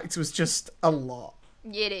third act was just a lot.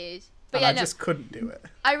 It is. But And yeah, I no. just couldn't do it.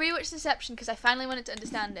 I rewatched Inception because I finally wanted to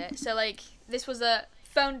understand it. So, this was a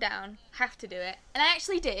phone down, have to do it. And I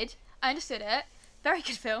actually did. I understood it. Very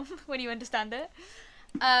good film when you understand it.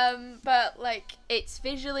 But, it's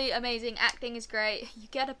visually amazing. Acting is great. You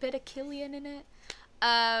get a bit of Killian in it.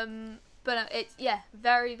 But it's,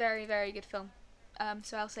 very, very, very good film.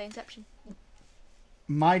 So I'll say Inception.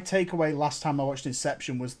 My takeaway last time I watched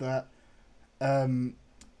Inception was that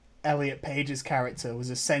Elliot Page's character was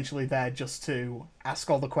essentially there just to ask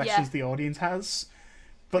all the questions the audience has.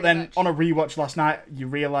 But Pretty then much. on a rewatch last night, you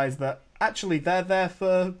realise that actually they're there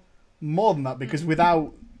for more than that, because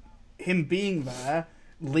without him being there,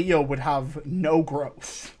 Leo would have no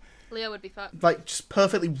growth. Leo would be fucked. Just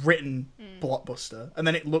perfectly written blockbuster. And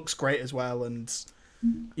then it looks great as well, and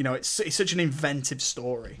it's such an inventive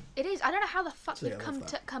story. It is. I don't know how the fuck So, yeah, they've I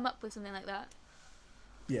love that. come up with something like that.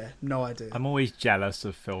 Yeah, no idea. I'm always jealous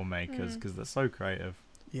of filmmakers because they're so creative.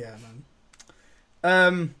 Yeah,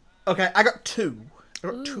 man. Okay, I got two.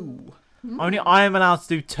 Only I am allowed to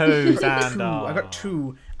do two, I Xander. got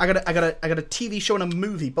two. I got a TV show and a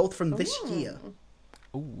movie, both from this year.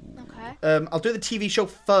 Okay. I'll do the TV show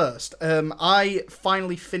first. I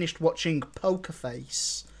finally finished watching Poker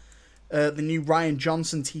Face, the new Ryan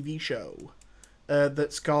Johnson TV show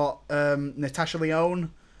that's got Natasha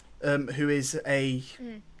Lyonne, who is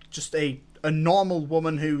just a normal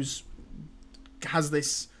woman who's has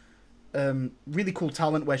this really cool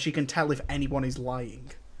talent where she can tell if anyone is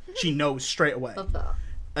lying. She knows straight away. Love that.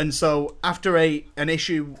 And so after an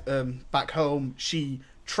issue back home, she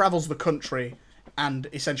travels the country and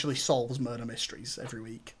essentially solves murder mysteries every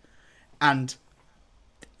week. And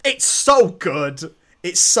it's so good.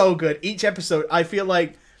 It's so good. Each episode, I feel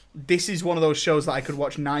like this is one of those shows that I could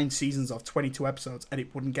watch 9 seasons of, 22 episodes, and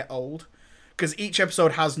it wouldn't get old. Because each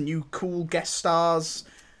episode has new cool guest stars,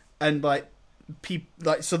 and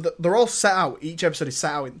they're all set out. Each episode is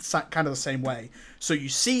set out in kind of the same way. So you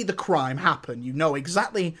see the crime happen, you know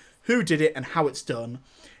exactly who did it and how it's done.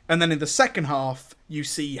 And then in the second half, you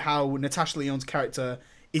see how Natasha Lyonne's character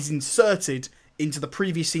is inserted into the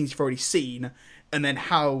previous scenes you've already seen, and then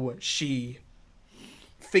how she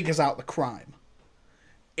figures out the crime.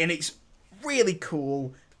 And it's really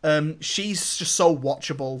cool. She's just so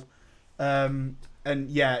watchable. And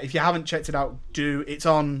yeah, if you haven't checked it out, do. It's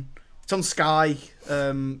on Sky,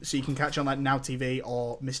 so you can catch it on Now TV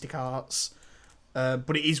or Mystic Arts.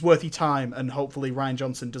 But it is worth your time, and hopefully Ryan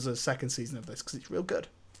Johnson does a second season of this because it's real good.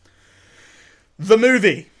 The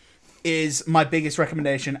movie is my biggest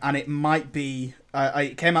recommendation, and it might be.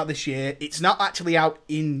 It came out this year. It's not actually out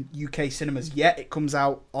in UK cinemas yet. It comes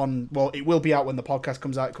out on. Well, it will be out when the podcast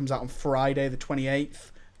comes out. It comes out on Friday, the 28th.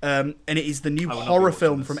 And it is the new horror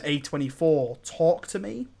film from A24, Talk to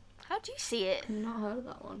Me. How do you see it? I've not heard of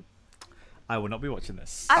that one. I will not be watching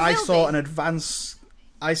this. I saw an advanced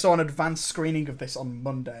screening of this on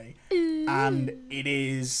Monday, and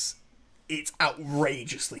it's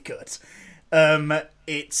outrageously good.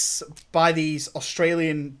 It's by these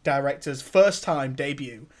Australian directors, first time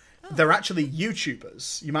debut. They're actually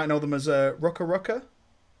YouTubers. You might know them as Rucka Rucka.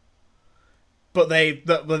 but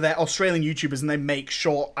they're Australian YouTubers and they make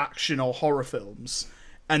short action or horror films,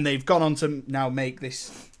 and they've gone on to now make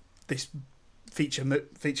this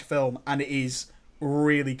feature film, and it is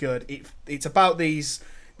really good. It's about these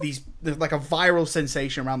there's like a viral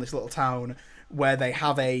sensation around this little town where they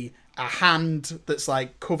have a hand that's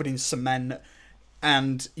like covered in cement,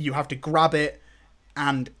 and you have to grab it,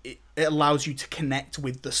 and it allows you to connect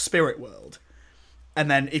with the spirit world. And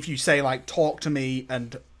then if you say like, talk to me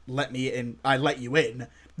and let me in, I let you in,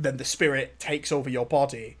 then the spirit takes over your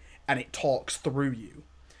body and it talks through you.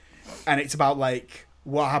 And it's about like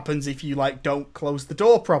what happens if you like don't close the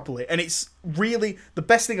door properly. And it's really, the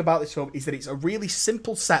best thing about this film is that it's a really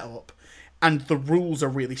simple setup and the rules are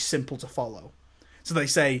really simple to follow. So they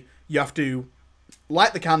say you have to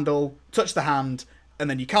light the candle, touch the hand, and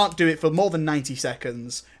then you can't do it for more than 90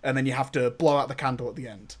 seconds, and then you have to blow out the candle at the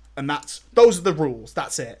end. And those are the rules.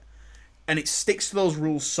 That's it. And it sticks to those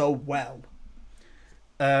rules so well.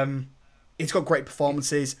 It's got great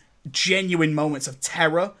performances, genuine moments of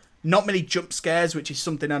terror, not many jump scares, which is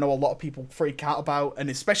something I know a lot of people freak out about, and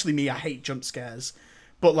especially me, I hate jump scares.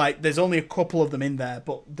 But like, there's only a couple of them in there,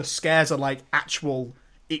 but the scares are like actual,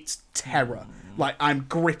 it's terror. Like, I'm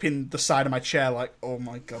gripping the side of my chair like, oh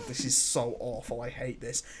my god, this is so awful, I hate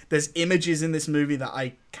this. There's images in this movie that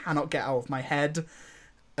I cannot get out of my head.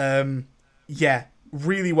 Yeah,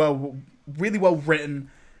 really well written,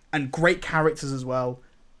 and great characters as well.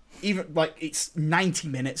 Even like, it's 90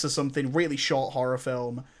 minutes or something, really short horror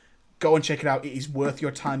film. Go and check it out. It is worth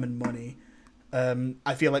your time and money.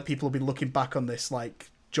 I feel like people will be looking back on this like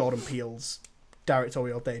Jordan Peele's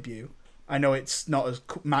directorial debut. I know it's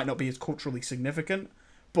might not be as culturally significant,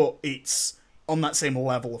 but it's on that same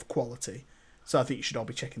level of quality. So I think you should all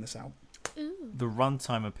be checking this out. Ooh. The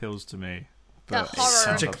runtime appeals to me. The horror.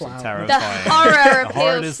 Such a clown. The horror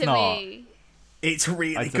appeals to not. me. It's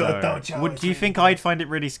really good though, Joe. Do you think I'd find it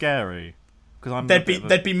really scary? Because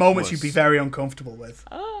there'd be moments you'd be very uncomfortable with.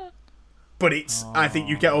 Oh. But I think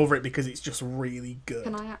you get over it because it's just really good.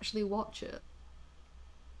 Can I actually watch it?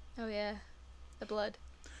 Oh yeah, the blood.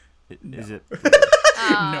 Is it?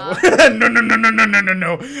 No.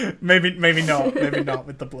 No. Maybe not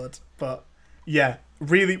with the blood. But yeah,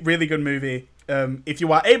 really, really good movie. If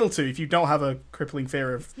you are able to, if you don't have a crippling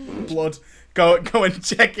fear of blood, go and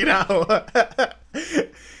check it out.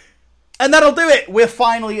 And that'll do it. We're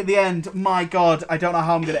finally at the end. My God, I don't know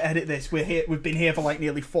how I'm going to edit this. We're here. We've been here for like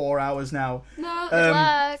nearly 4 hours now.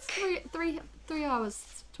 No, three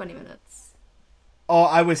hours, 20 minutes. Oh,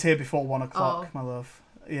 I was here before 1 o'clock, my love.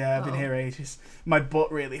 Yeah, I've been here ages. My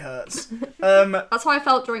butt really hurts. That's how I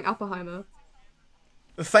felt during Barbenheimer.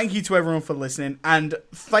 Thank you to everyone for listening, and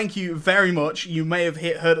thank you very much. You may have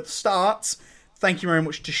heard at the start. Thank you very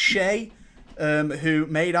much to Shay, who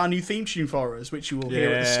made our new theme tune for us, which you will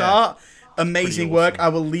hear at the start. Amazing work. Awesome. I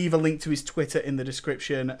will leave a link to his Twitter in the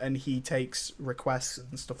description, and he takes requests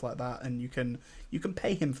and stuff like that, and you can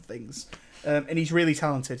pay him for things. And he's really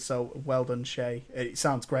talented, so well done, Shay. It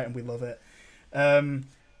sounds great, and we love it.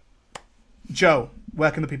 Joe,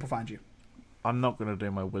 where can the people find you? I'm not going to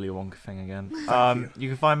do my Willy Wonka thing again. You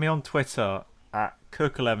can find me on Twitter at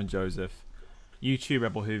Cook11Joseph, YouTube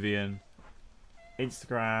Rebel Hoovian,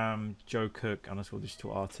 Instagram Joe Cook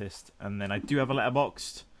 _digital artist, and then I do have a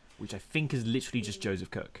Letterboxd, which I think is literally just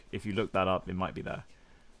Joseph Cook. If you look that up, it might be there.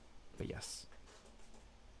 But yes.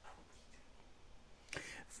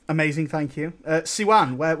 Amazing, thank you.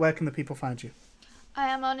 Siwan, where can the people find you? I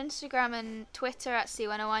am on Instagram and Twitter at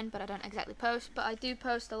C101, but I don't exactly post. But I do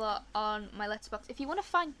post a lot on my Letterboxd. If you want to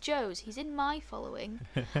find Joe's, he's in my following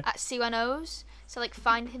at C1Os. So, like,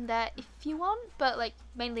 find him there if you want. But, like,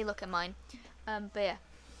 mainly look at mine. But, yeah,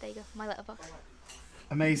 there you go, my Letterboxd.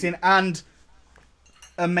 Amazing. And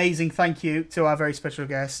amazing thank you to our very special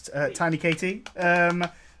guest, Tiny Katie.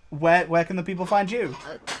 Where can the people find you?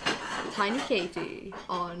 Tiny Katie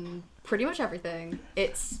on pretty much everything.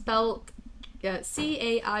 It's spelled...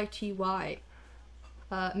 Caity. I'm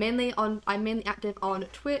mainly active on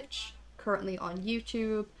Twitch, currently on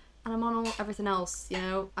YouTube, and I'm on everything else. You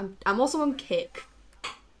know, I'm also on Kick.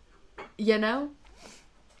 You know,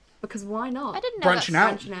 because why not? I didn't know branching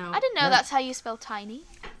out. I didn't know that's how you spell tiny.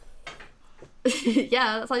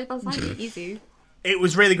 Yeah, that's how you spell tiny. Easy. It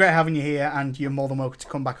was really great having you here, and you're more than welcome to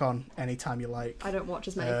come back on anytime you like. I don't watch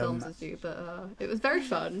as many films as you, but it was very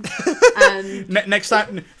fun. And next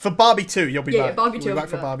time, for Barbie 2, you'll be back. Yeah, Barbie 2 We'll be I'll back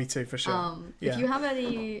be for back. Barbie 2, for sure. If you have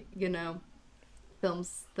any,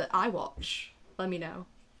 films that I watch, let me know.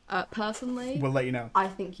 Personally, We'll let you know. I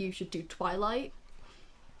think you should do Twilight.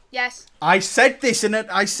 Yes. I said this in a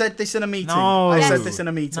meeting. No. I Yes. said this in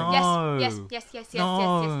a meeting. No. Yes.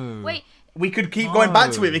 No. Wait, we could keep going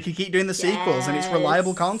back to it. We could keep doing the sequels, and it's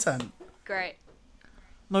reliable Yes. content. Great.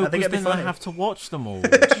 No, I think it'd be because then I funny. have to watch them all.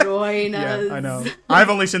 Join us. Yeah, I know. I've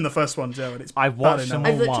only seen the first one, Joe, and it's I watched them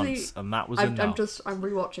bad all enough. once, and that was I'm enough.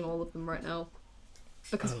 rewatching all of them right now.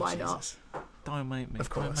 Because why not? Jesus. Don't make me. Of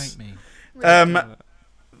course. Don't make me.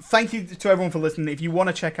 Thank you to everyone for listening. If you want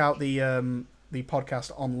to check out the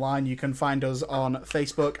podcast online, you can find us on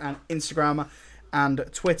Facebook and Instagram and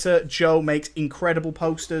Twitter. Joe makes incredible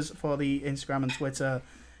posters for the Instagram and Twitter,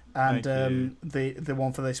 and the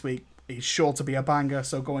one for this week is sure to be a banger.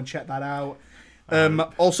 So go and check that out.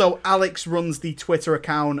 Also, Alex runs the Twitter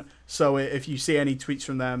account, so if you see any tweets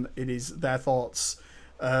from them, it is their thoughts.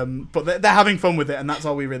 But they're having fun with it, and that's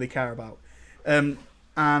all we really care about.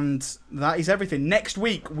 And that is everything. Next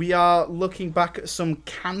week, we are looking back at some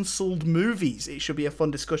cancelled movies. It should be a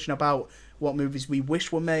fun discussion about what movies we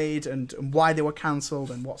wish were made and why they were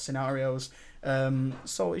cancelled and what scenarios.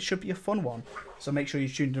 So it should be a fun one. So make sure you're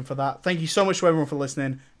tuned in for that. Thank you so much to everyone for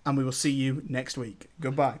listening, and we will see you next week.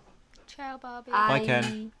 Goodbye. Ciao, Barbie. Bye,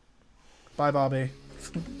 Ken. Bye, Barbie.